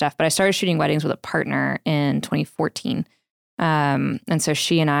photo stuff. But I started shooting weddings with a partner in 2014. And so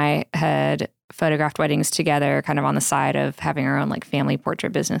she and I had photographed weddings together kind of on the side of having our own like family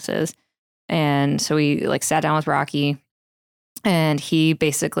portrait businesses. And so we like sat down with Rocky, and he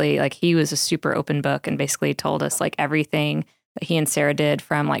basically like, he was a super open book and basically told us like everything that he and Sarah did,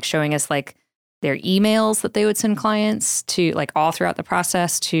 from like showing us like their emails that they would send clients to like all throughout the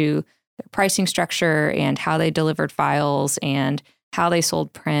process, to their pricing structure and how they delivered files and how they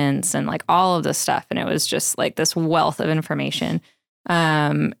sold prints and like all of this stuff. And it was just like this wealth of information.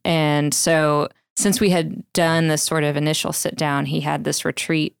 And so since we had done this sort of initial sit down, he had this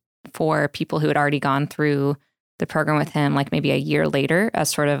retreat for people who had already gone through the program with him, like maybe a year later, as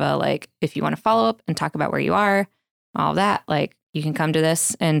sort of a like, if you want to follow up and talk about where you are, all of that, like you can come to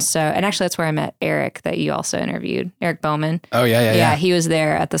this. And so, and actually that's where I met Eric that you also interviewed, Eric Bowman. Oh yeah. Yeah. He was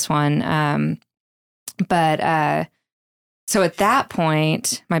there at this one. So at that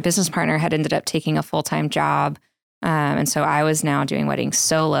point, my business partner had ended up taking a full-time job. And so I was now doing weddings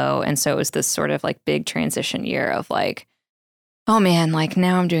solo. And so it was this sort of like big transition year of like, oh man, like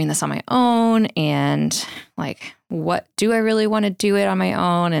now I'm doing this on my own. And like, what do I really want to do it on my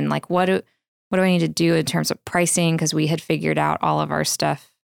own? And like, what do I need to do in terms of pricing? Because we had figured out all of our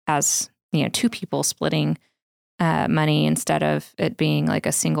stuff as, you know, 2 people splitting money instead of it being like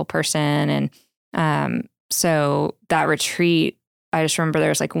a single person. And so that retreat, I just remember there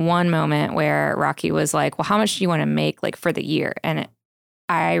was like one moment where Rocky was like, well, how much do you want to make like for the year? And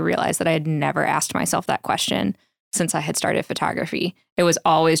I realized that I had never asked myself that question since I had started photography. It was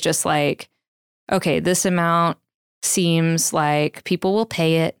always just like, okay, this amount seems like people will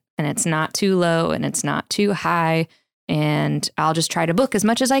pay it, and it's not too low and it's not too high. And I'll just try to book as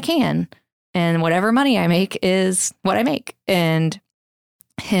much as I can. And whatever money I make is what I make. And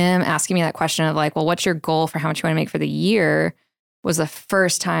him asking me that question of like, well, what's your goal for how much you want to make for the year, was the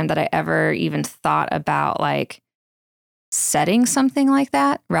first time that I ever even thought about like setting something like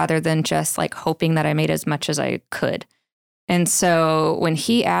that, rather than just like hoping that I made as much as I could. And so when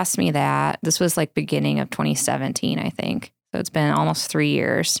he asked me that, this was like beginning of 2017, I think. So it's been almost 3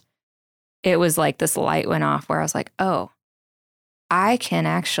 years. It was like this light went off where I was like, oh, I can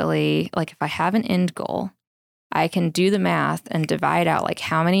actually, like, if I have an end goal, I can do the math and divide out like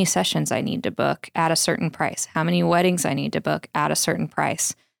how many sessions I need to book at a certain price, how many weddings I need to book at a certain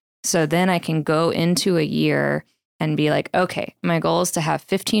price. So then I can go into a year and be like, okay, my goal is to have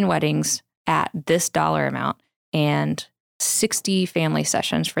 15 weddings at this dollar amount and 60 family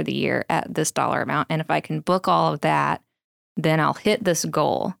sessions for the year at this dollar amount. And if I can book all of that, then I'll hit this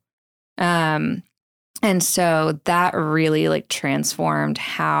goal. And so that really like transformed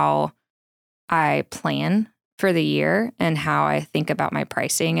how I plan for the year and how I think about my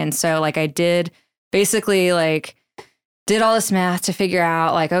pricing. And so like I did basically like did all this math to figure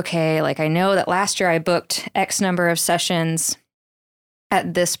out like, okay, like I know that last year I booked X number of sessions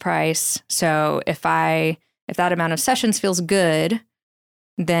at this price. So if that amount of sessions feels good,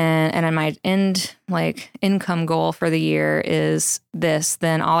 then, and my end like income goal for the year is this,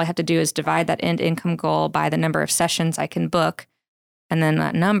 then all I have to do is divide that end income goal by the number of sessions I can book. And then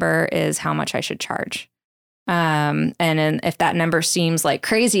that number is how much I should charge. And then if that number seems like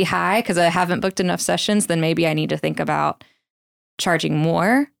crazy high because I haven't booked enough sessions, then maybe I need to think about charging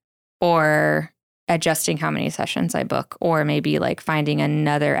more or adjusting how many sessions I book, or maybe like finding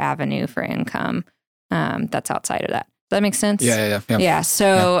another avenue for income that's outside of that. Does that make sense? Yeah.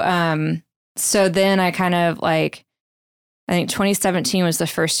 So then I kind of like, I think 2017 was the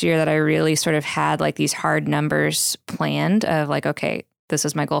first year that I really sort of had like these hard numbers planned of like, okay, this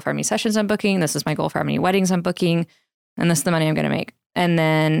is my goal for how many sessions I'm booking. This is my goal for how many weddings I'm booking. And this is the money I'm going to make. And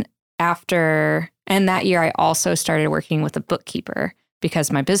then that year, I also started working with a bookkeeper because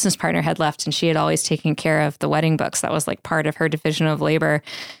my business partner had left and she had always taken care of the wedding books. That was like part of her division of labor.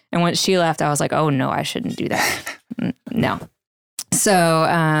 And once she left, I was like, oh no, I shouldn't do that. No. So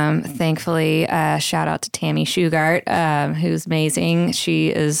thankfully, shout out to Tammy Shugart, who's amazing.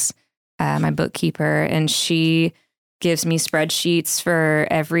 She has my bookkeeper, and she gives me spreadsheets for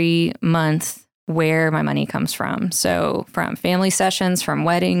every month where my money comes from. So from family sessions, from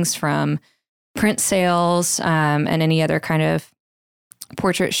weddings, from print sales, and any other kind of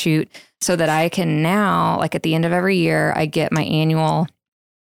portrait shoot, so that I can now, like at the end of every year, I get my annual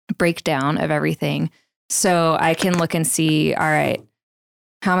breakdown of everything. So I can look and see, all right,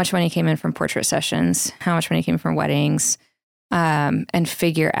 how much money came in from portrait sessions, how much money came from weddings, and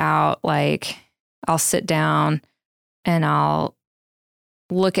figure out, like, I'll sit down and I'll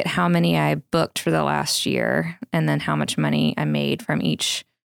look at how many I booked for the last year and then how much money I made from each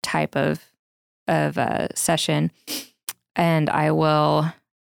type of session. And I will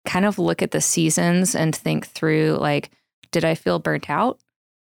kind of look at the seasons and think through, like, did I feel burnt out?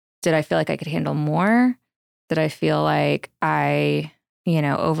 Did I feel like I could handle more? Did I feel like I,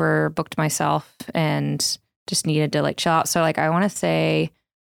 overbooked myself and just needed to like chill out? So like, I want to say,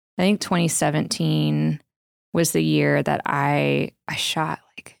 I think 2017 was the year that I shot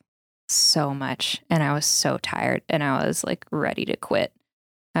like so much and I was so tired and I was like ready to quit.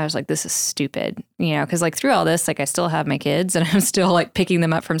 I was like, this is stupid, because like through all this, like I still have my kids and I'm still like picking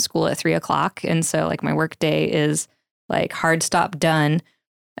them up from school at 3:00. And so like my work day is like hard stop done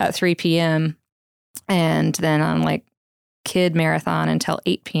at 3 p.m. And then I'm like kid marathon until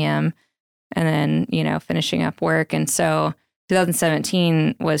 8 p.m. and then, finishing up work. And so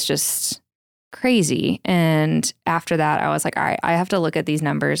 2017 was just crazy. And after that, I was like, all right, I have to look at these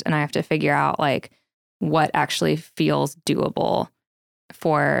numbers and I have to figure out like what actually feels doable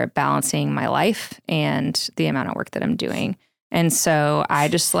for balancing my life and the amount of work that I'm doing. And so I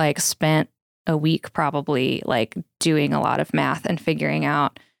just like spent a week probably like doing a lot of math and figuring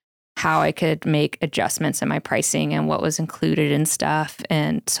out how I could make adjustments in my pricing and what was included in stuff,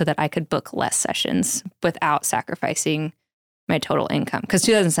 and so that I could book less sessions without sacrificing my total income. Because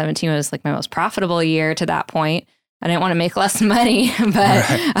 2017 was like my most profitable year to that point. I didn't want to make less money, but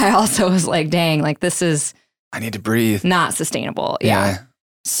right. I also was like, dang, like this is I need to breathe. Not sustainable. Yeah.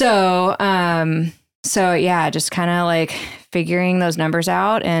 So yeah, just kind of like figuring those numbers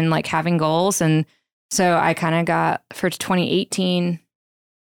out and like having goals. And so I kind of got for 2018,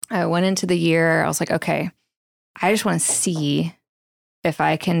 I went into the year, I was like, okay, I just want to see if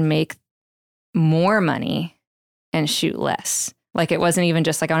I can make more money and shoot less. Like it wasn't even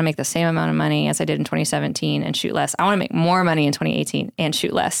just like I want to make the same amount of money as I did in 2017 and shoot less. I want to make more money in 2018 and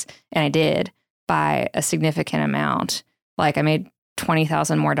shoot less. And I did by a significant amount. Like I made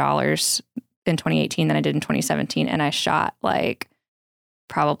 $20,000 more in 2018 than I did in 2017. And I shot like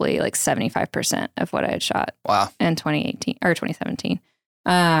probably like 75% of what I had shot in 2018 or 2017.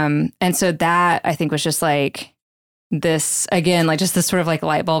 And so that I think was just like this, again, like just this sort of like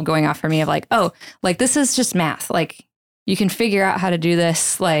light bulb going off for me of like, oh, like this is just math. Like you can figure out how to do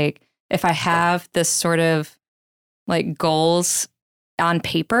this. Like if I have this sort of like goals on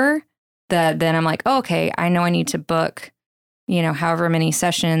paper, that then I'm like, oh, okay, I know I need to book, however many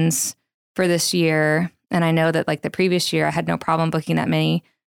sessions for this year. And I know that like the previous year I had no problem booking that many.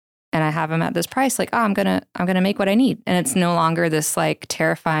 And I have them at this price, like, oh, I'm gonna make what I need. And it's no longer this like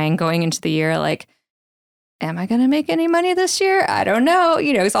terrifying going into the year, like, am I gonna make any money this year? I don't know.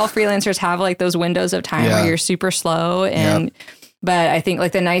 Because all freelancers have like those windows of time where you're super slow. And but I think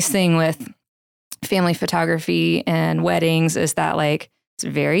like the nice thing with family photography and weddings is that like it's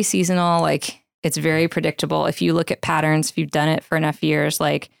very seasonal, like it's very predictable. If you look at patterns, if you've done it for enough years,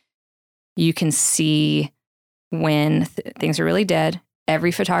 like you can see when things are really dead.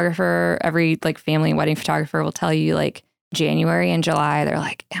 Every photographer, every like family wedding photographer will tell you like January and July, they're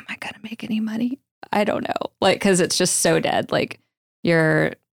like, am I going to make any money? I don't know. Like, cause it's just so dead. Like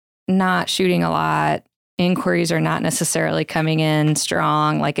you're not shooting a lot. Inquiries are not necessarily coming in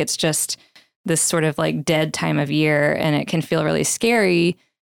strong. Like it's just this sort of like dead time of year. And it can feel really scary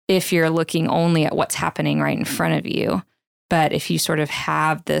if you're looking only at what's happening right in front of you. But if you sort of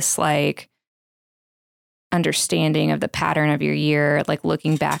have this like understanding of the pattern of your year, like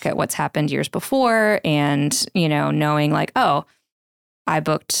looking back at what's happened years before and, knowing like, oh, I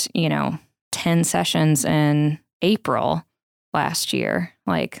booked, 10 sessions in April last year,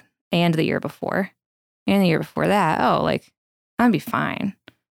 like, and the year before and the year before that. Oh, like I'd be fine.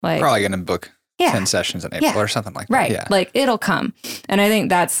 Like probably going to book 10 sessions in April or something like that. Right. Yeah. Like it'll come. And I think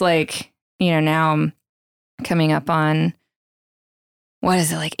that's like, now I'm coming up on, what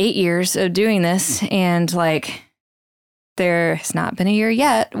is it, like 8 years of doing this. And like, there's not been a year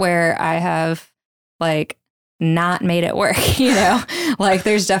yet where I have like not made it work, like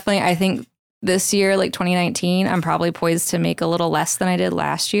there's definitely, I think this year, like 2019, I'm probably poised to make a little less than I did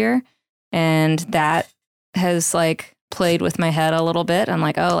last year. And that has like played with my head a little bit. I'm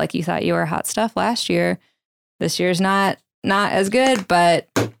like, oh, like you thought you were hot stuff last year. This year's not as good. But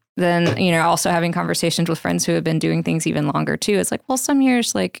then, you know, also having conversations with friends who have been doing things even longer too. It's like, well, some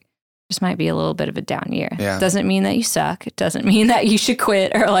years like just might be a little bit of a down year. Yeah. Doesn't mean that you suck. It doesn't mean that you should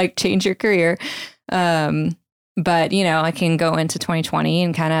quit or like change your career. But, you know, I can go into 2020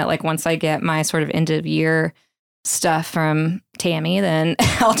 and kind of like once I get my sort of end of year stuff from Tammy, then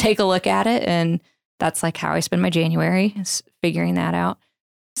I'll take a look at it. And that's like how I spend my January, is figuring that out.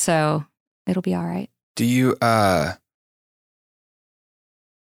 So it'll be all right. Do you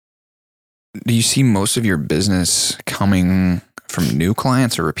see most of your business coming from new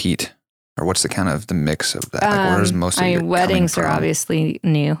clients or repeat? Or what's the kind of the mix of that? Like, where is most of your weddings coming are from? obviously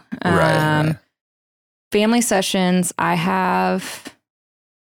new. Right. Family sessions, I have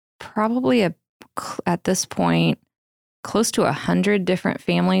probably at this point close to 100 different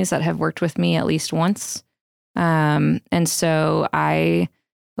families that have worked with me at least once. And so I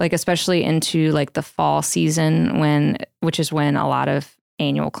like, especially into like the fall season which is when a lot of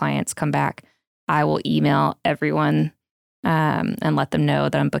annual clients come back, I will email everyone and let them know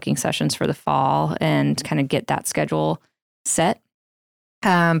that I'm booking sessions for the fall and kind of get that schedule set.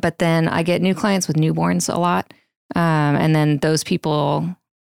 But then I get new clients with newborns a lot. And then those people,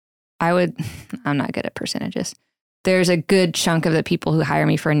 I'm not good at percentages. There's a good chunk of the people who hire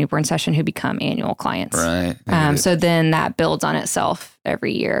me for a newborn session who become annual clients. Right. So then that builds on itself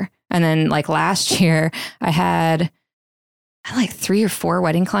every year. And then like last year I had like 3 or 4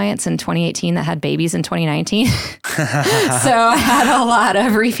 wedding clients in 2018 that had babies in 2019. So I had a lot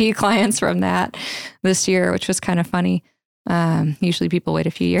of repeat clients from that this year, which was kind of funny. Usually people wait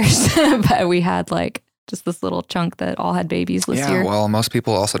a few years, but we had like just this little chunk that all had babies this year. Yeah, well, most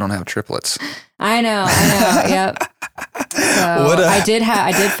people also don't have triplets. I know. Yep. So I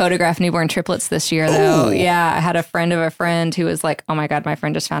did photograph newborn triplets this year though. Ooh. Yeah. I had a friend of a friend who was like, oh my God, my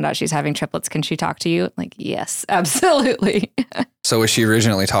friend just found out she's having triplets. Can she talk to you? Like, yes, absolutely. So was she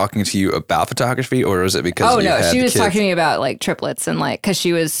originally talking to you about photography, or was it because you had she was kids? talking to me about like triplets and like, cause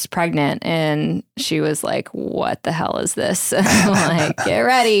she was pregnant and she was like, what the hell is this? I'm like, get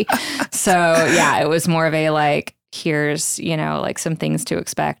ready. So yeah, it was more of a like, here's, you know, like some things to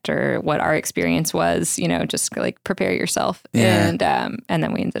expect or what our experience was, you know, just like prepare yourself. Yeah. And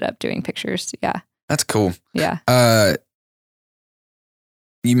then we ended up doing pictures. Yeah. That's cool. Yeah.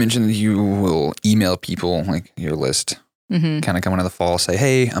 You mentioned that you will email people like your list, kind of coming to the fall, say,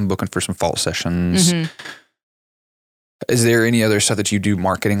 hey, I'm booking for some fall sessions. Is there any other stuff that you do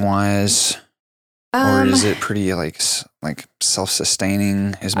marketing wise? Or is it pretty like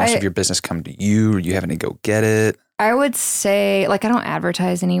self-sustaining? Is most of your business come to you, or you having to go get it? I would say like I don't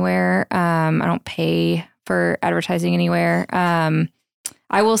advertise anywhere. I don't pay for advertising anywhere.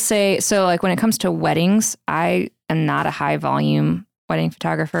 I will say, so like when it comes to weddings, I am not a high volume wedding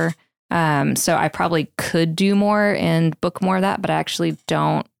photographer. So I probably could do more and book more of that, but I actually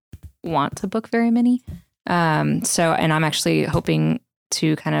don't want to book very many. And I'm actually hoping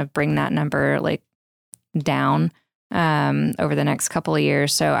to kind of bring that number like down over the next couple of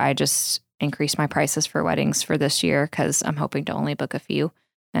years. So I just increased my prices for weddings for this year because I'm hoping to only book a few,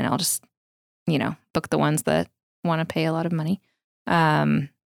 and I'll just, you know, book the ones that want to pay a lot of money.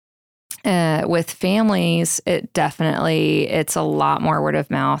 With families, it's a lot more word of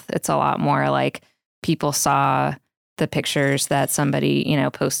mouth. It's a lot more like people saw the pictures that somebody, you know,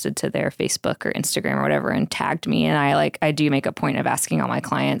 posted to their Facebook or Instagram or whatever and tagged me. And I do make a point of asking all my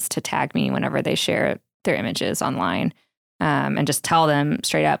clients to tag me whenever they share their images online, and just tell them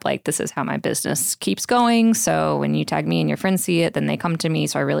straight up, like, this is how my business keeps going. So when you tag me and your friends see it, then they come to me.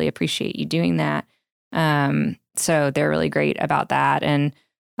 So I really appreciate you doing that. So they're really great about that. And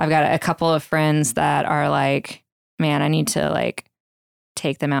I've got a couple of friends that are like, man, I need to like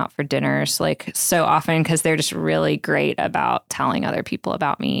take them out for dinners like so often, because they're just really great about telling other people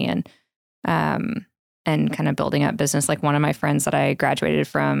about me and kind of building up business. Like one of my friends that I graduated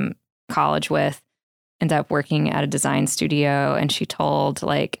from college with ended up working at a design studio, and she told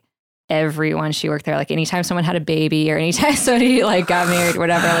like everyone she worked there, like anytime someone had a baby or anytime somebody like got married or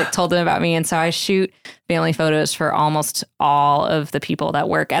whatever, like told them about me. And so I shoot family photos for almost all of the people that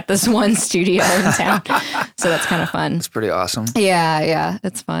work at this one studio in town. So that's kind of fun. It's pretty awesome. Yeah,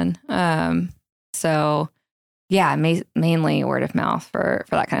 it's fun. So yeah, mainly word of mouth for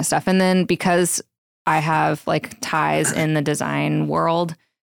that kind of stuff. And then because I have like ties in the design world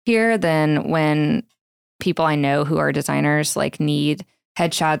here, then when people I know who are designers like need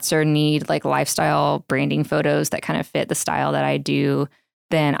headshots or need like lifestyle branding photos that kind of fit the style that I do,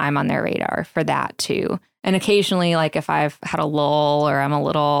 then I'm on their radar for that too. And occasionally, like if I've had a lull or I'm a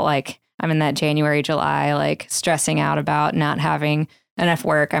little like, I'm in that January, July, like stressing out about not having enough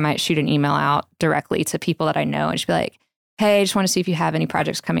work, I might shoot an email out directly to people that I know and just be like, hey, I just want to see if you have any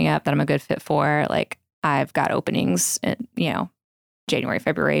projects coming up that I'm a good fit for. Like I've got openings in, January,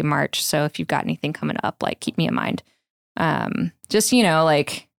 February, March. So if you've got anything coming up, like keep me in mind. Just,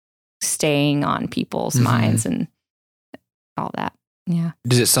 like staying on people's minds and all that. Yeah.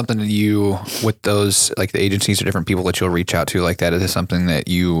 Is it something that you, with those, like the agencies or different people that you'll reach out to like that, is it something that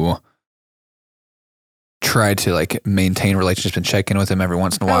you try to like maintain relationships and check in with them every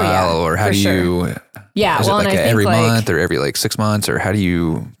once in a while? Or how do you, is it like every month or every like 6 months, or how do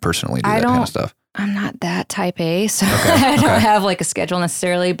you personally do that kind of stuff? I'm not that type A, so I don't have like a schedule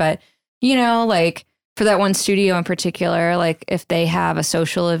necessarily, but like for that one studio in particular, like if they have a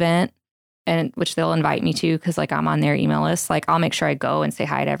social event and which they'll invite me to, cause like I'm on their email list, like I'll make sure I go and say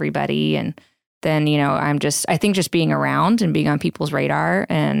hi to everybody. And then, I think just being around and being on people's radar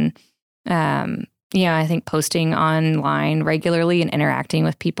and, I think posting online regularly and interacting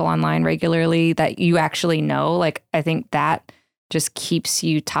with people online regularly that you actually know, like, I think that just keeps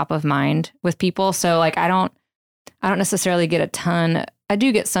you top of mind with people. So like, I don't necessarily get a ton. I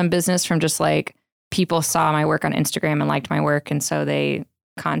do get some business from just like people saw my work on Instagram and liked my work. And so they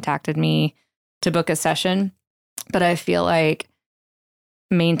contacted me to book a session. But I feel like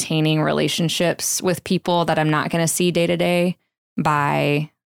maintaining relationships with people that I'm not going to see day to day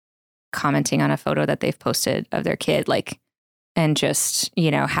by commenting on a photo that they've posted of their kid, like, and just,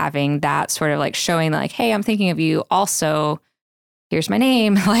 having that sort of like showing like, hey, I'm thinking of you. Also, here's my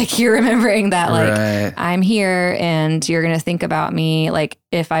name. Like you're remembering that, like I'm here and you're going to think about me. Like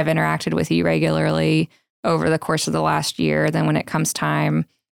if I've interacted with you regularly over the course of the last year, then when it comes time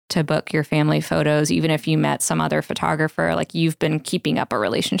to book your family photos, even if you met some other photographer, like you've been keeping up a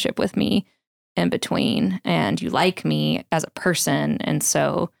relationship with me in between and you like me as a person. And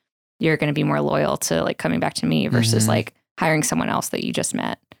so you're going to be more loyal to like coming back to me versus like hiring someone else that you just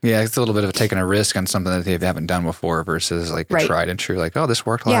met. Yeah, it's a little bit of taking a risk on something that they haven't done before versus like a tried and true, like, oh, this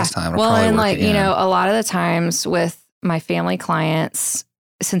worked last time. Well, and like, a lot of the times with my family clients,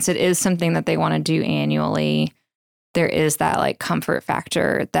 since it is something that they want to do annually, there is that like comfort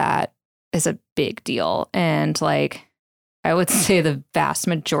factor that is a big deal. And like, I would say the vast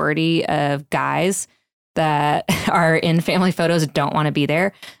majority of guys that are in family photos don't want to be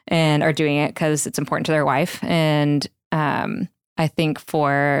there and are doing it because it's important to their wife. And I think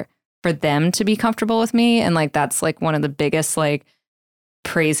for them to be comfortable with me, and like that's like one of the biggest like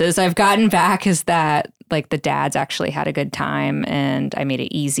praises I've gotten back is that like the dads actually had a good time and I made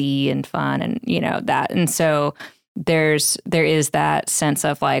it easy and fun and that. And so there is that sense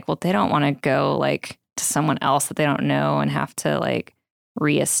of like, well, they don't want to go like to someone else that they don't know and have to like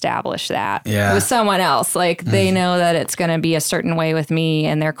reestablish that with someone else. Like they know that it's going to be a certain way with me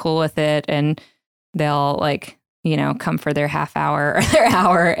and they're cool with it and they'll like, come for their half hour or their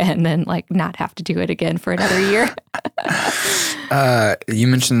hour and then like not have to do it again for another year. You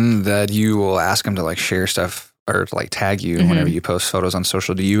mentioned that you will ask them to like share stuff or to like tag you whenever you post photos on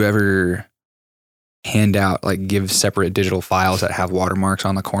social. Do you ever hand out, like give separate digital files that have watermarks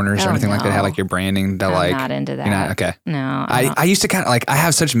on the corners or anything like that, have like your branding that I'm not into that. Okay. No. I used to kind of like, I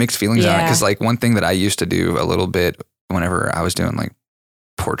have such mixed feelings on it because like one thing that I used to do a little bit whenever I was doing like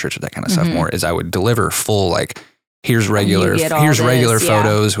portraits or that kind of stuff more is I would deliver full like, here's regular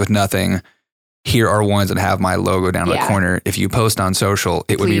photos with nothing. Here are ones that have my logo down in the corner. If you post on social,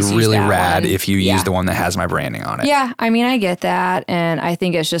 it would be really rad if you use the one that has my branding on it. Yeah. I mean, I get that. And I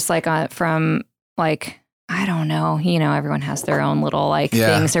think it's just like from like, I don't know, everyone has their own little like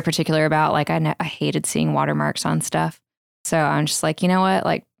things they're particular about. Like I hated seeing watermarks on stuff. So I'm just like, you know what,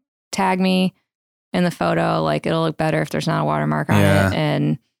 like tag me in the photo. Like it'll look better if there's not a watermark on it.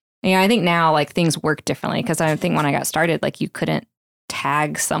 And I think now like things work differently because I think when I got started, like you couldn't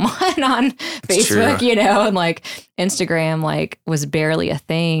tag someone on Facebook, and like Instagram like was barely a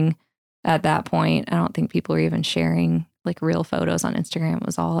thing at that point. I don't think people were even sharing like real photos on Instagram. It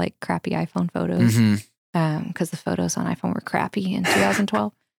was all like crappy iPhone photos because the photos on iPhone were crappy in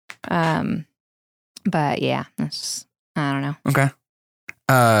 2012. But yeah, it's just, I don't know. Okay.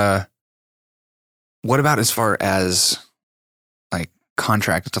 What about as far as like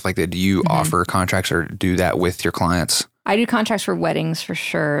contract and stuff like that? Do you offer contracts or do that with your clients? I do contracts for weddings for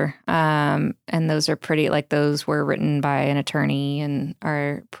sure. And those are pretty, like those were written by an attorney and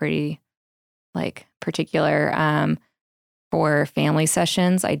are pretty like particular. For family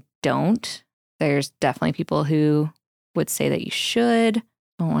sessions, I don't. There's definitely people who would say that you should. I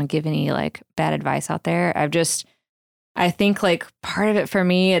don't want to give any like bad advice out there. I think like part of it for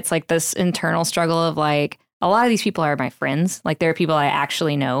me, it's like this internal struggle of like, a lot of these people are my friends. Like there are people I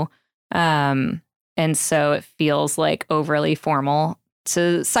actually know. And so it feels like overly formal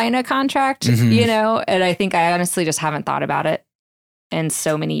to sign a contract, you know? And I think I honestly just haven't thought about it in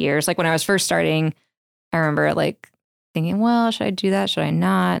so many years. Like when I was first starting, I remember like thinking, well, should I do that? Should I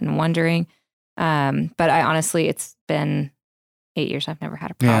not? And wondering. But I honestly, it's been 8 years. I've never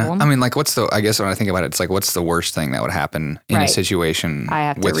had a problem. Yeah. I mean, like I guess when I think about it, it's like, what's the worst thing that would happen in a situation I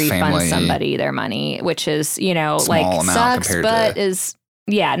have to with refund family? Somebody their money, which is, you know, Small like amount sucks, compared but to- is,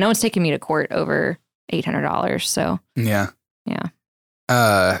 yeah, no one's taking me to court over $800. So Yeah.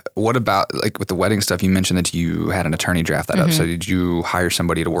 yeah. What about like with the wedding stuff? You mentioned that you had an attorney draft that up. So did you hire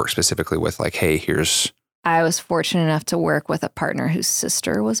somebody to work specifically with like, hey, here's... I was fortunate enough to work with a partner whose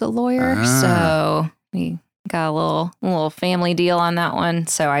sister was a lawyer. So we got a little family deal on that one.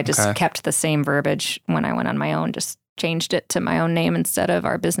 So I just kept the same verbiage when I went on my own, just changed it to my own name instead of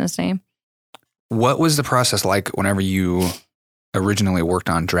our business name. What was the process like whenever you originally worked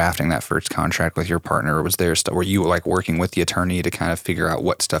on drafting that first contract with your partner? Or was there stuff, were you like working with the attorney to kind of figure out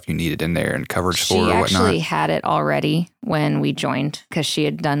what stuff you needed in there and coverage for or whatnot? She actually had it already when we joined because she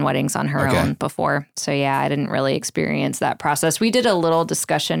had done weddings on her own before. So yeah, I didn't really experience that process. We did a little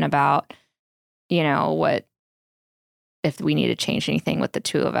discussion about, you know, what if we need to change anything with the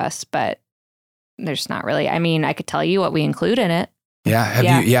two of us, but there's not really. I mean, I could tell you what we include in it. Yeah.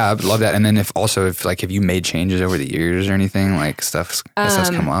 I would love that. And then if you made changes over the years or anything, like stuff's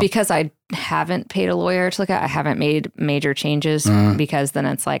come up? Because I haven't paid a lawyer to look at, I haven't made major changes because then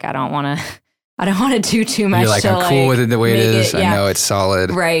it's like, I don't want to do too much. You're like, I'm cool with it the way it is. I know it's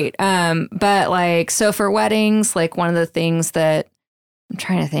solid. Right. But like, so for weddings, like one of the things that I'm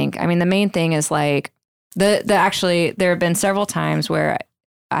trying to think, I mean, the main thing is like actually there have been several times where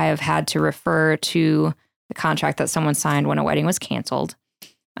I have had to refer to the contract that someone signed when a wedding was canceled.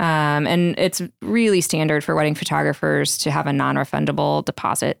 And it's really standard for wedding photographers to have a non-refundable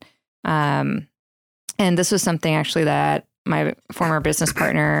deposit. And this was something actually that my former business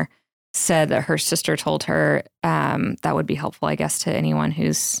partner said that her sister told her that would be helpful, I guess, to anyone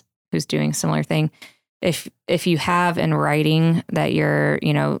who's doing a similar thing. If you have in writing that you're,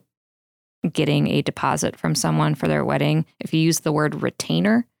 you know, getting a deposit from someone for their wedding, if you use the word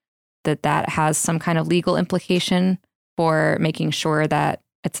retainer, that has some kind of legal implication for making sure that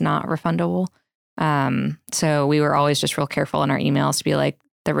it's not refundable. So we were always just real careful in our emails to be like,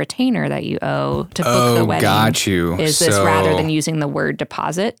 the retainer that you owe to book the wedding got you. Is this rather than using the word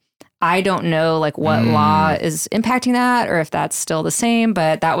deposit. I don't know like what law is impacting that or if that's still the same,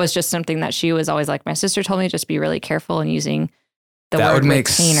 but that was just something that she was always like, my sister told me just be really careful in using the word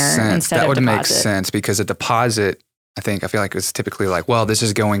retainer instead of deposit. That would make sense because a deposit, I feel like it's typically like, well, this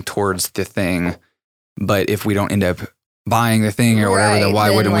is going towards the thing, but if we don't end up buying the thing or whatever, then why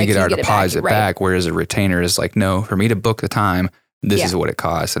wouldn't we get our deposit back? Whereas a retainer is like, no, for me to book the time, this is what it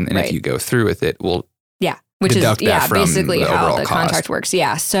costs. And if you go through with it, we'll deduct that from basically the how the cost. contract works.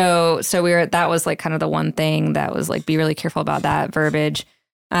 Yeah. So that was like kind of the one thing that was like, be really careful about that verbiage.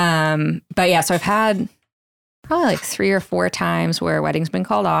 But yeah, so I've had probably like 3 or 4 times where a wedding's been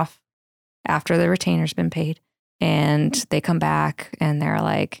called off after the retainer's been paid. And they come back and they're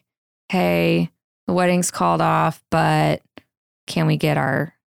like, hey, the wedding's called off, but can we get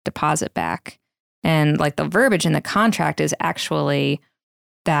our deposit back? And like the verbiage in the contract is actually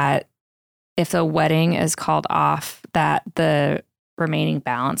that if the wedding is called off, that the remaining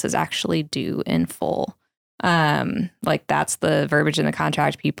balance is actually due in full. Like that's the verbiage in the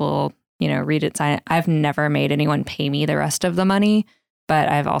contract. People, you know, read it, sign it. I've never made anyone pay me the rest of the money, but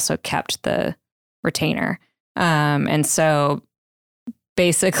I've also kept the retainer. And so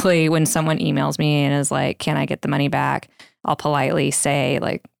basically when someone emails me and is like, can I get the money back? I'll politely say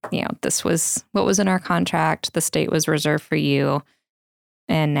like, you know, this was what was in our contract. The state was reserved for you.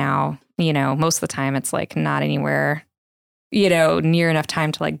 And now, you know, most of the time it's like not anywhere, you know, near enough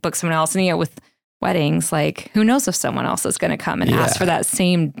time to like book someone else. And, you know, with weddings, like who knows if someone else is going to come and ask for that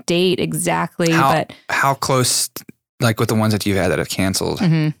same date exactly. How close, like with the ones that you've had that have canceled,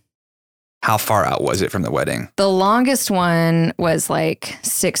 how far out was it from the wedding? The longest one was like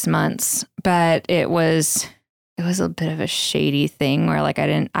 6 months, but it was a bit of a shady thing where like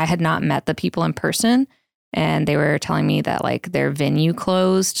I had not met the people in person and they were telling me that like their venue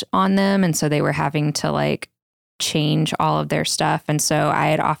closed on them. And so they were having to like change all of their stuff. And so I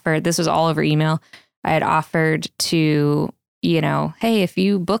had offered, this was all over email. I had offered to, you know, hey, if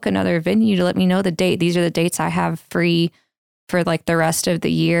you book another venue to let me know the date, these are the dates I have free for like the rest of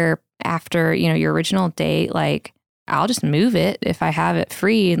the year after, you know, your original date, like I'll just move it if I have it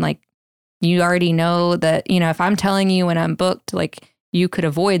free. And like, you already know that, you know, if I'm telling you when I'm booked, like you could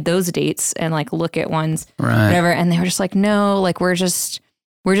avoid those dates and like look at ones, whatever. And they were just like, no, like we're just,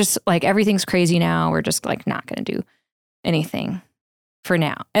 we're just like, everything's crazy now. We're just like not going to do anything for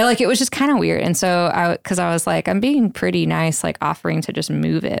now. And like, it was just kind of weird. And so cause I was like, I'm being pretty nice, like offering to just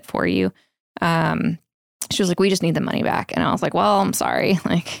move it for you. She was like, we just need the money back. And I was like, well, I'm sorry.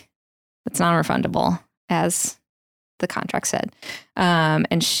 Like, it's non-refundable, as the contract said.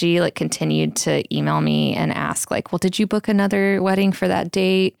 And she like continued to email me and ask like, well, did you book another wedding for that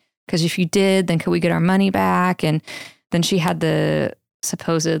date? Because if you did, then could we get our money back? And then she had the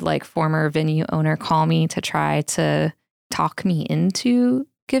supposed like former venue owner call me to try to talk me into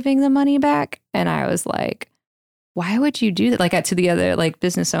giving the money back. And I was like, why would you do that? Like to the other like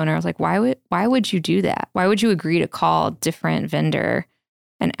business owner, I was like, why would you do that? Why would you agree to call a different vendor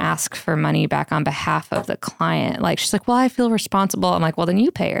and ask for money back on behalf of the client? Like, she's like, well, I feel responsible. I'm like, well, then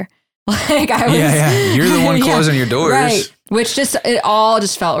you pay her. Like I was, You're the one closing your doors. Right. Which it all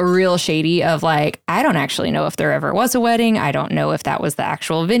just felt real shady of like, I don't actually know if there ever was a wedding. I don't know if that was the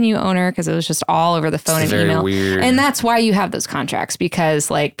actual venue owner, because it was just all over the phone and email. Weird. And that's why you have those contracts,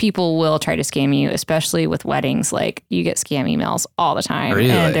 because like people will try to scam you, especially with weddings. Like you get scam emails all the time. Really?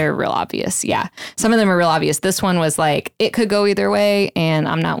 And they're real obvious. Yeah. Some of them are real obvious. This one was like, it could go either way. And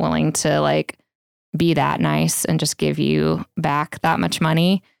I'm not willing to like be that nice and just give you back that much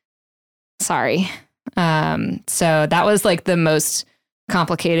money. Sorry. So that was like the most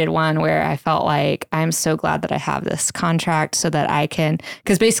complicated one, where I felt like I'm so glad that I have this contract so that I can,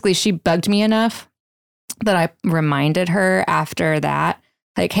 because basically she bugged me enough that I reminded her after that,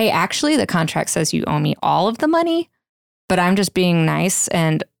 like, hey, actually the contract says you owe me all of the money, but I'm just being nice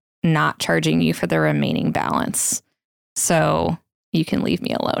and not charging you for the remaining balance. So you can leave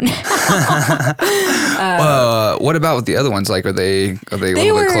me alone. What about with the other ones? Like, are they a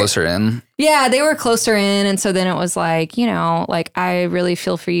little bit closer in? Yeah, they were closer in. And so then it was like, you know, like, I really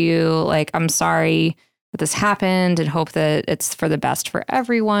feel for you. Like, I'm sorry that this happened and hope that it's for the best for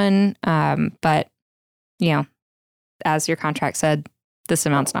everyone. But, you know, as your contract said, this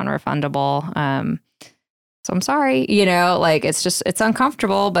amount's non-refundable. So I'm sorry, you know, like, it's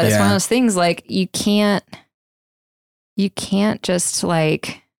uncomfortable, but it's one of those things like you can't just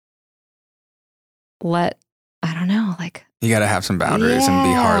like I don't know, like, you got to have some boundaries and be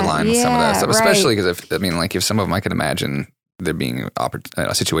hardline with some of that stuff, especially because if some of them, I can imagine there being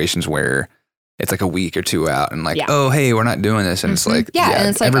situations where it's like a week or two out and like, oh, hey, we're not doing this. And it's like, and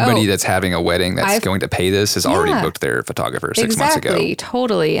it's like, everybody that's having a wedding that's going to pay this has already booked their photographer 6 months ago. Exactly,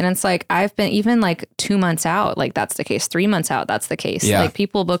 totally. And it's like, I've been even like 2 months out, like that's the case. 3 months out, that's the case. Yeah. Like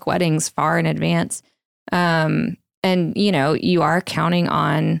people book weddings far in advance. And, you know, you are counting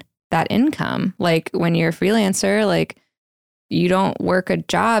on that income. Like when you're a freelancer, like you don't work a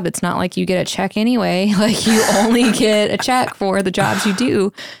job. It's not like you get a check anyway. Like you only get a check for the jobs you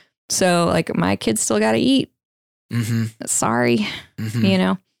do. So like my kids still got to eat. Mm-hmm. Sorry, you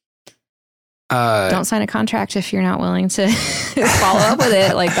know. Don't sign a contract if you're not willing to follow up with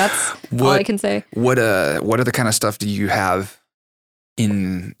it. Like that's all I can say. What other kind of stuff do you have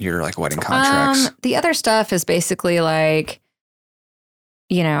in your like wedding contracts? The other stuff is basically like,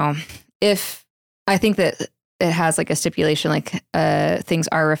 you know, if I think that it has like a stipulation, like things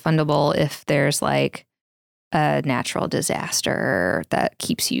are refundable if there's like a natural disaster that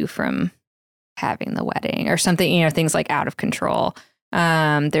keeps you from having the wedding or something, you know, things like out of control.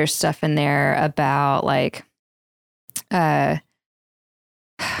 There's stuff in there about like, what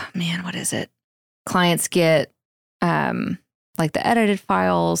is it? Clients get like the edited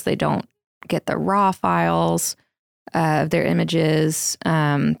files. They don't get the raw files of their images,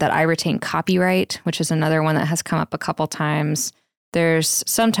 that I retain copyright, which is another one that has come up a couple times. There's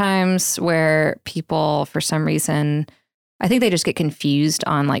sometimes where people, for some reason, I think they just get confused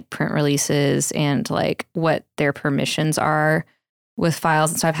on like print releases and like what their permissions are with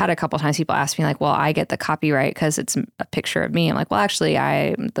files. And so I've had a couple times people ask me like, well, I get the copyright because it's a picture of me. I'm like, well, actually,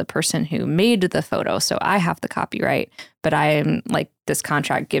 I'm the person who made the photo, so I have the copyright. But I'm like, this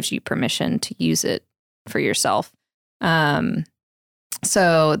contract gives you permission to use it for yourself.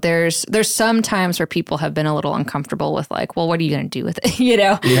 So there's some times where people have been a little uncomfortable with like, well, what are you going to do with it? You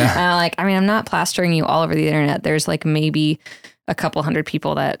know? Yeah. Like, I mean, I'm not plastering you all over the internet. There's like maybe a couple hundred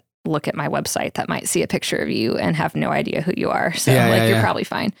people that look at my website that might see a picture of you and have no idea who you are. So you're probably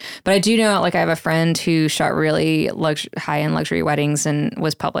fine. But I do know, like, I have a friend who shot really high-end luxury weddings and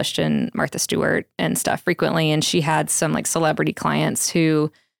was published in Martha Stewart and stuff frequently. And she had some like celebrity clients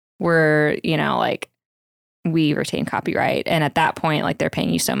who were, you know, like, we retain copyright. And at that point, like, they're paying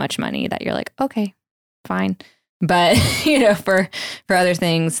you so much money that you're like, okay, fine. But, you know, for other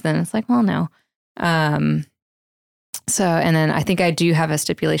things, then it's like, well, no. So, and then I think I do have a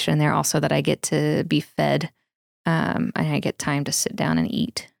stipulation in there also that I get to be fed and I get time to sit down and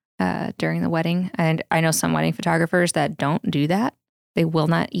eat during the wedding. And I know some wedding photographers that don't do that. They will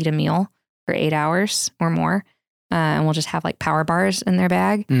not eat a meal for 8 hours or more. And we'll just have like power bars in their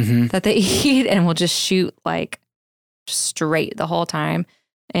bag that they eat, and we'll just shoot like straight the whole time.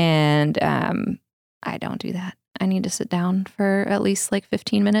 And I don't do that. I need to sit down for at least like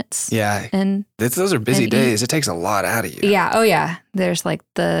 15 minutes. Yeah. And those are busy days. It takes a lot out of you. Yeah. Oh yeah. There's like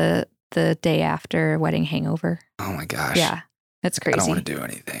the day after wedding hangover. Oh my gosh. Yeah. It's crazy. I don't want to do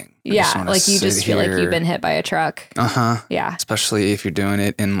anything. Yeah. Like you just feel like you've been hit by a truck. Yeah. Especially if you're doing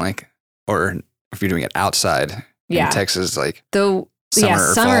it in like, or if you're doing it outside in Texas, like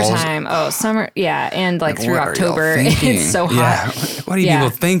summertime. Falls. Summer. Yeah. And like through October, it's so hot. Yeah. What are you people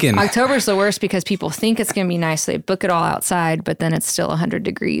thinking? October's the worst because people think it's going to be nice. They book it all outside, but then it's still 100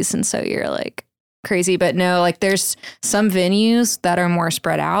 degrees. And so you're like crazy. But no, like there's some venues that are more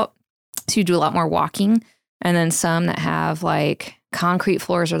spread out. So you do a lot more walking. And then some that have like concrete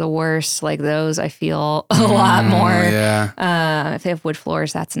floors are the worst. Like those, I feel a lot more. Yeah. If they have wood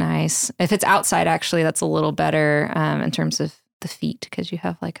floors, that's nice. If it's outside, actually, that's a little better in terms of the feet because you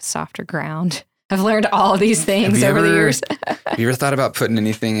have like a softer ground. I've learned all of these things over the years. Have you ever thought about putting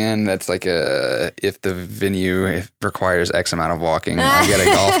anything in that's like if the venue requires X amount of walking, I get a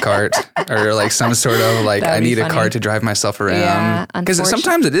golf cart or like some sort of like I need a cart to drive myself around? Yeah, because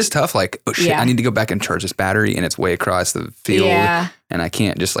sometimes it is tough. Like, oh shit, I need to go back and charge this battery and it's way across the field and I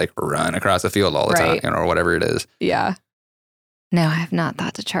can't just like run across the field all the time or whatever it is. Yeah. No, I have not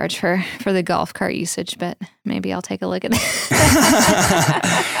thought to charge for the golf cart usage, but maybe I'll take a look at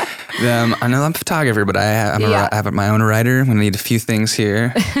that. I know I'm a photographer, but I have my own writer. I'm going to need a few things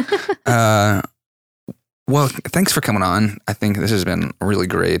here. Well, thanks for coming on. I think this has been really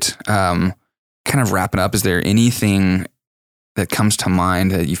great. Kind of wrapping up, is there anything that comes to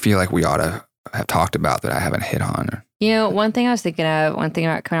mind that you feel like we ought to have talked about that I haven't hit on? You know, one thing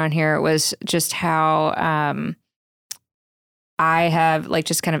about coming on here was just how I have like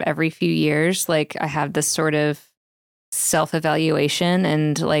just kind of every few years, like I have this sort of self-evaluation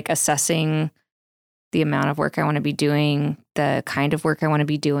and like assessing the amount of work I want to be doing, the kind of work I want to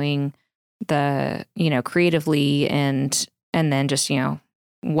be doing, the, creatively and then just,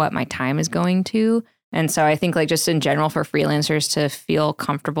 what my time is going to. And so I think like just in general for freelancers to feel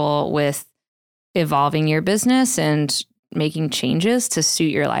comfortable with evolving your business and making changes to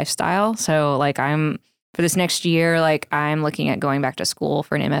suit your lifestyle. So like for this next year, like I'm looking at going back to school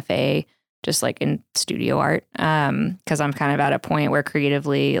for an MFA, just like in studio art. Cause I'm kind of at a point where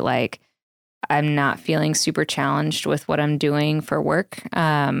creatively, like I'm not feeling super challenged with what I'm doing for work.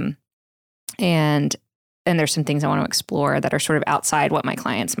 And there's some things I want to explore that are sort of outside what my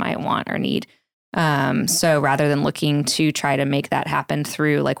clients might want or need. So rather than looking to try to make that happen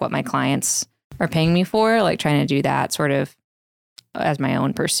through like what my clients are paying me for, like trying to do that sort of as my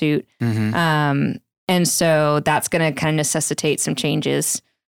own pursuit. And so that's going to kind of necessitate some changes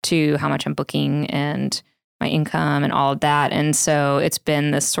to how much I'm booking and my income and all of that. And so it's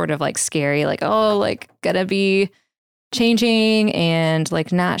been this sort of like scary, like, oh, like gonna be changing and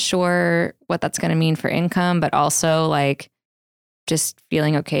like not sure what that's going to mean for income, but also like just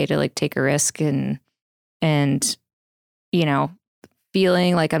feeling okay to like take a risk and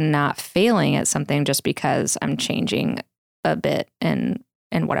feeling like I'm not failing at something just because I'm changing a bit and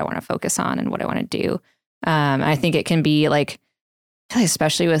what I want to focus on and what I want to do. I think it can be like,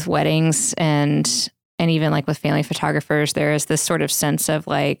 especially with weddings and even like with family photographers, there is this sort of sense of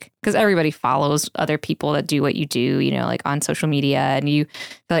like, because everybody follows other people that do what you do, like on social media, and you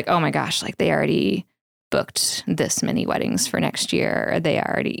feel like, oh my gosh, like they already booked this many weddings for next year. Or they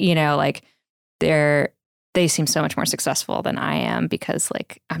already, like they seem so much more successful than I am because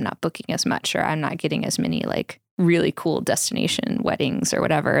like I'm not booking as much or I'm not getting as many like really cool destination weddings or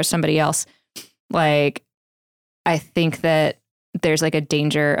whatever as somebody else. Like, I think that there's like a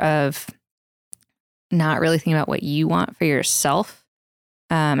danger of not really thinking about what you want for yourself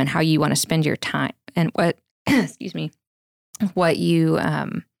and how you want to spend your time and what, what you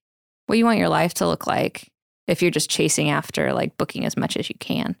want your life to look like if you're just chasing after like booking as much as you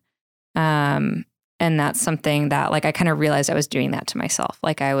can. And that's something that like I kind of realized I was doing that to myself.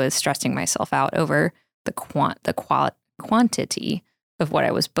 Like I was stressing myself out over the quantity of what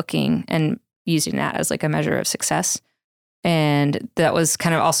I was booking and using that as like a measure of success. And that was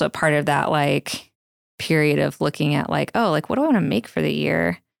kind of also part of that like period of looking at like, oh, like what do I want to make for the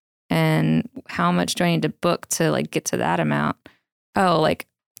year? And how much do I need to book to like get to that amount? Oh, like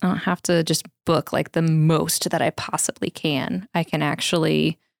I don't have to just book like the most that I possibly can. I can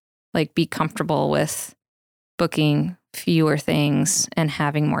actually like be comfortable with booking fewer things and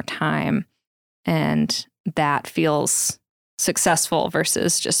having more time and that feels successful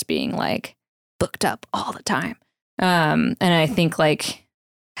versus just being like booked up all the time. And I think like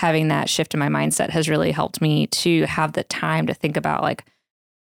having that shift in my mindset has really helped me to have the time to think about like,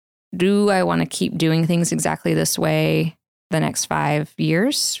 do I want to keep doing things exactly this way the next 5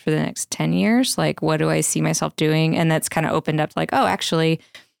 years, for the next 10 years? Like, what do I see myself doing? And that's kind of opened up like, oh, actually,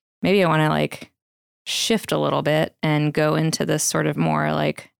 maybe I want to like shift a little bit and go into this sort of more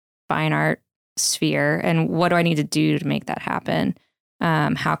like fine art sphere. And what do I need to do to make that happen?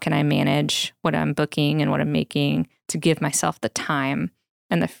 How can I manage what I'm booking and what I'm making to give myself the time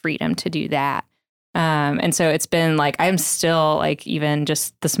and the freedom to do that? And so it's been like, I'm still like, even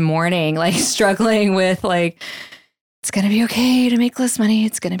just this morning, like struggling with like, it's going to be okay to make less money.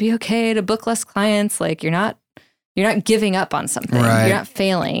 It's going to be okay to book less clients. Like you're not giving up on something. Right. You're not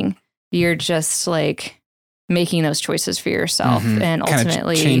failing. You're just like making those choices for yourself and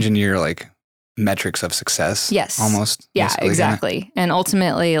ultimately changing your like metrics of success. Yes. Almost. Yeah, exactly. Yeah. And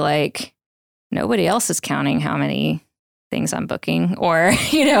ultimately like nobody else is counting how many things I'm booking or,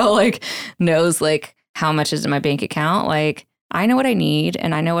 like knows like how much is in my bank account. Like I know what I need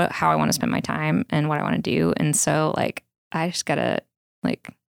and I know how I want to spend my time and what I want to do. And so like, I just got to like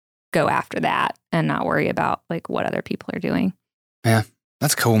go after that and not worry about like what other people are doing. Yeah,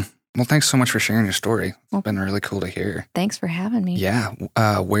 that's cool. Well, thanks so much for sharing your story. It's been really cool to hear. Thanks for having me. Yeah.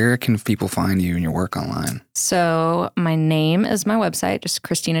 Where can people find you and your work online? So my name is my website, just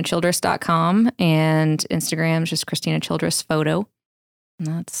ChristinaChildress.com, and Instagram is just Christina Childress Photo. And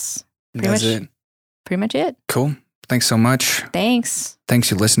that's pretty much it. Cool. Thanks so much. Thanks. Thanks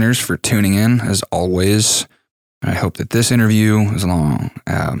you listeners for tuning in as always. I hope that this interview is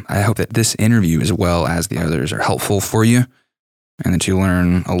I hope that this interview as well as the others are helpful for you and that you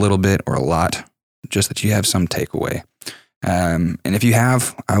learn a little bit or a lot, just that you have some takeaway. And if you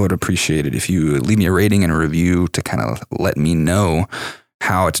have, I would appreciate it if you leave me a rating and a review to kind of let me know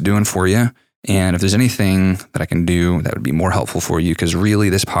how it's doing for you. And if there's anything that I can do that would be more helpful for you, because really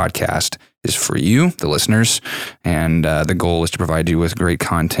this podcast is for you, the listeners, and the goal is to provide you with great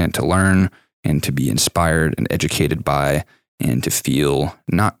content to learn and to be inspired and educated by, and to feel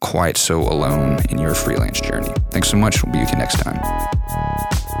not quite so alone in your freelance journey. Thanks so much. We'll be with you next time.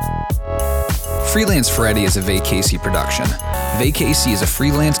 Freelance Friday is a VayCasey production. VayCasey is a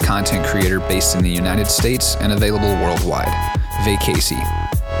freelance content creator based in the United States and available worldwide. VayCasey.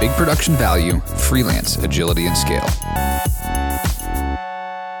 Big production value, freelance agility and scale.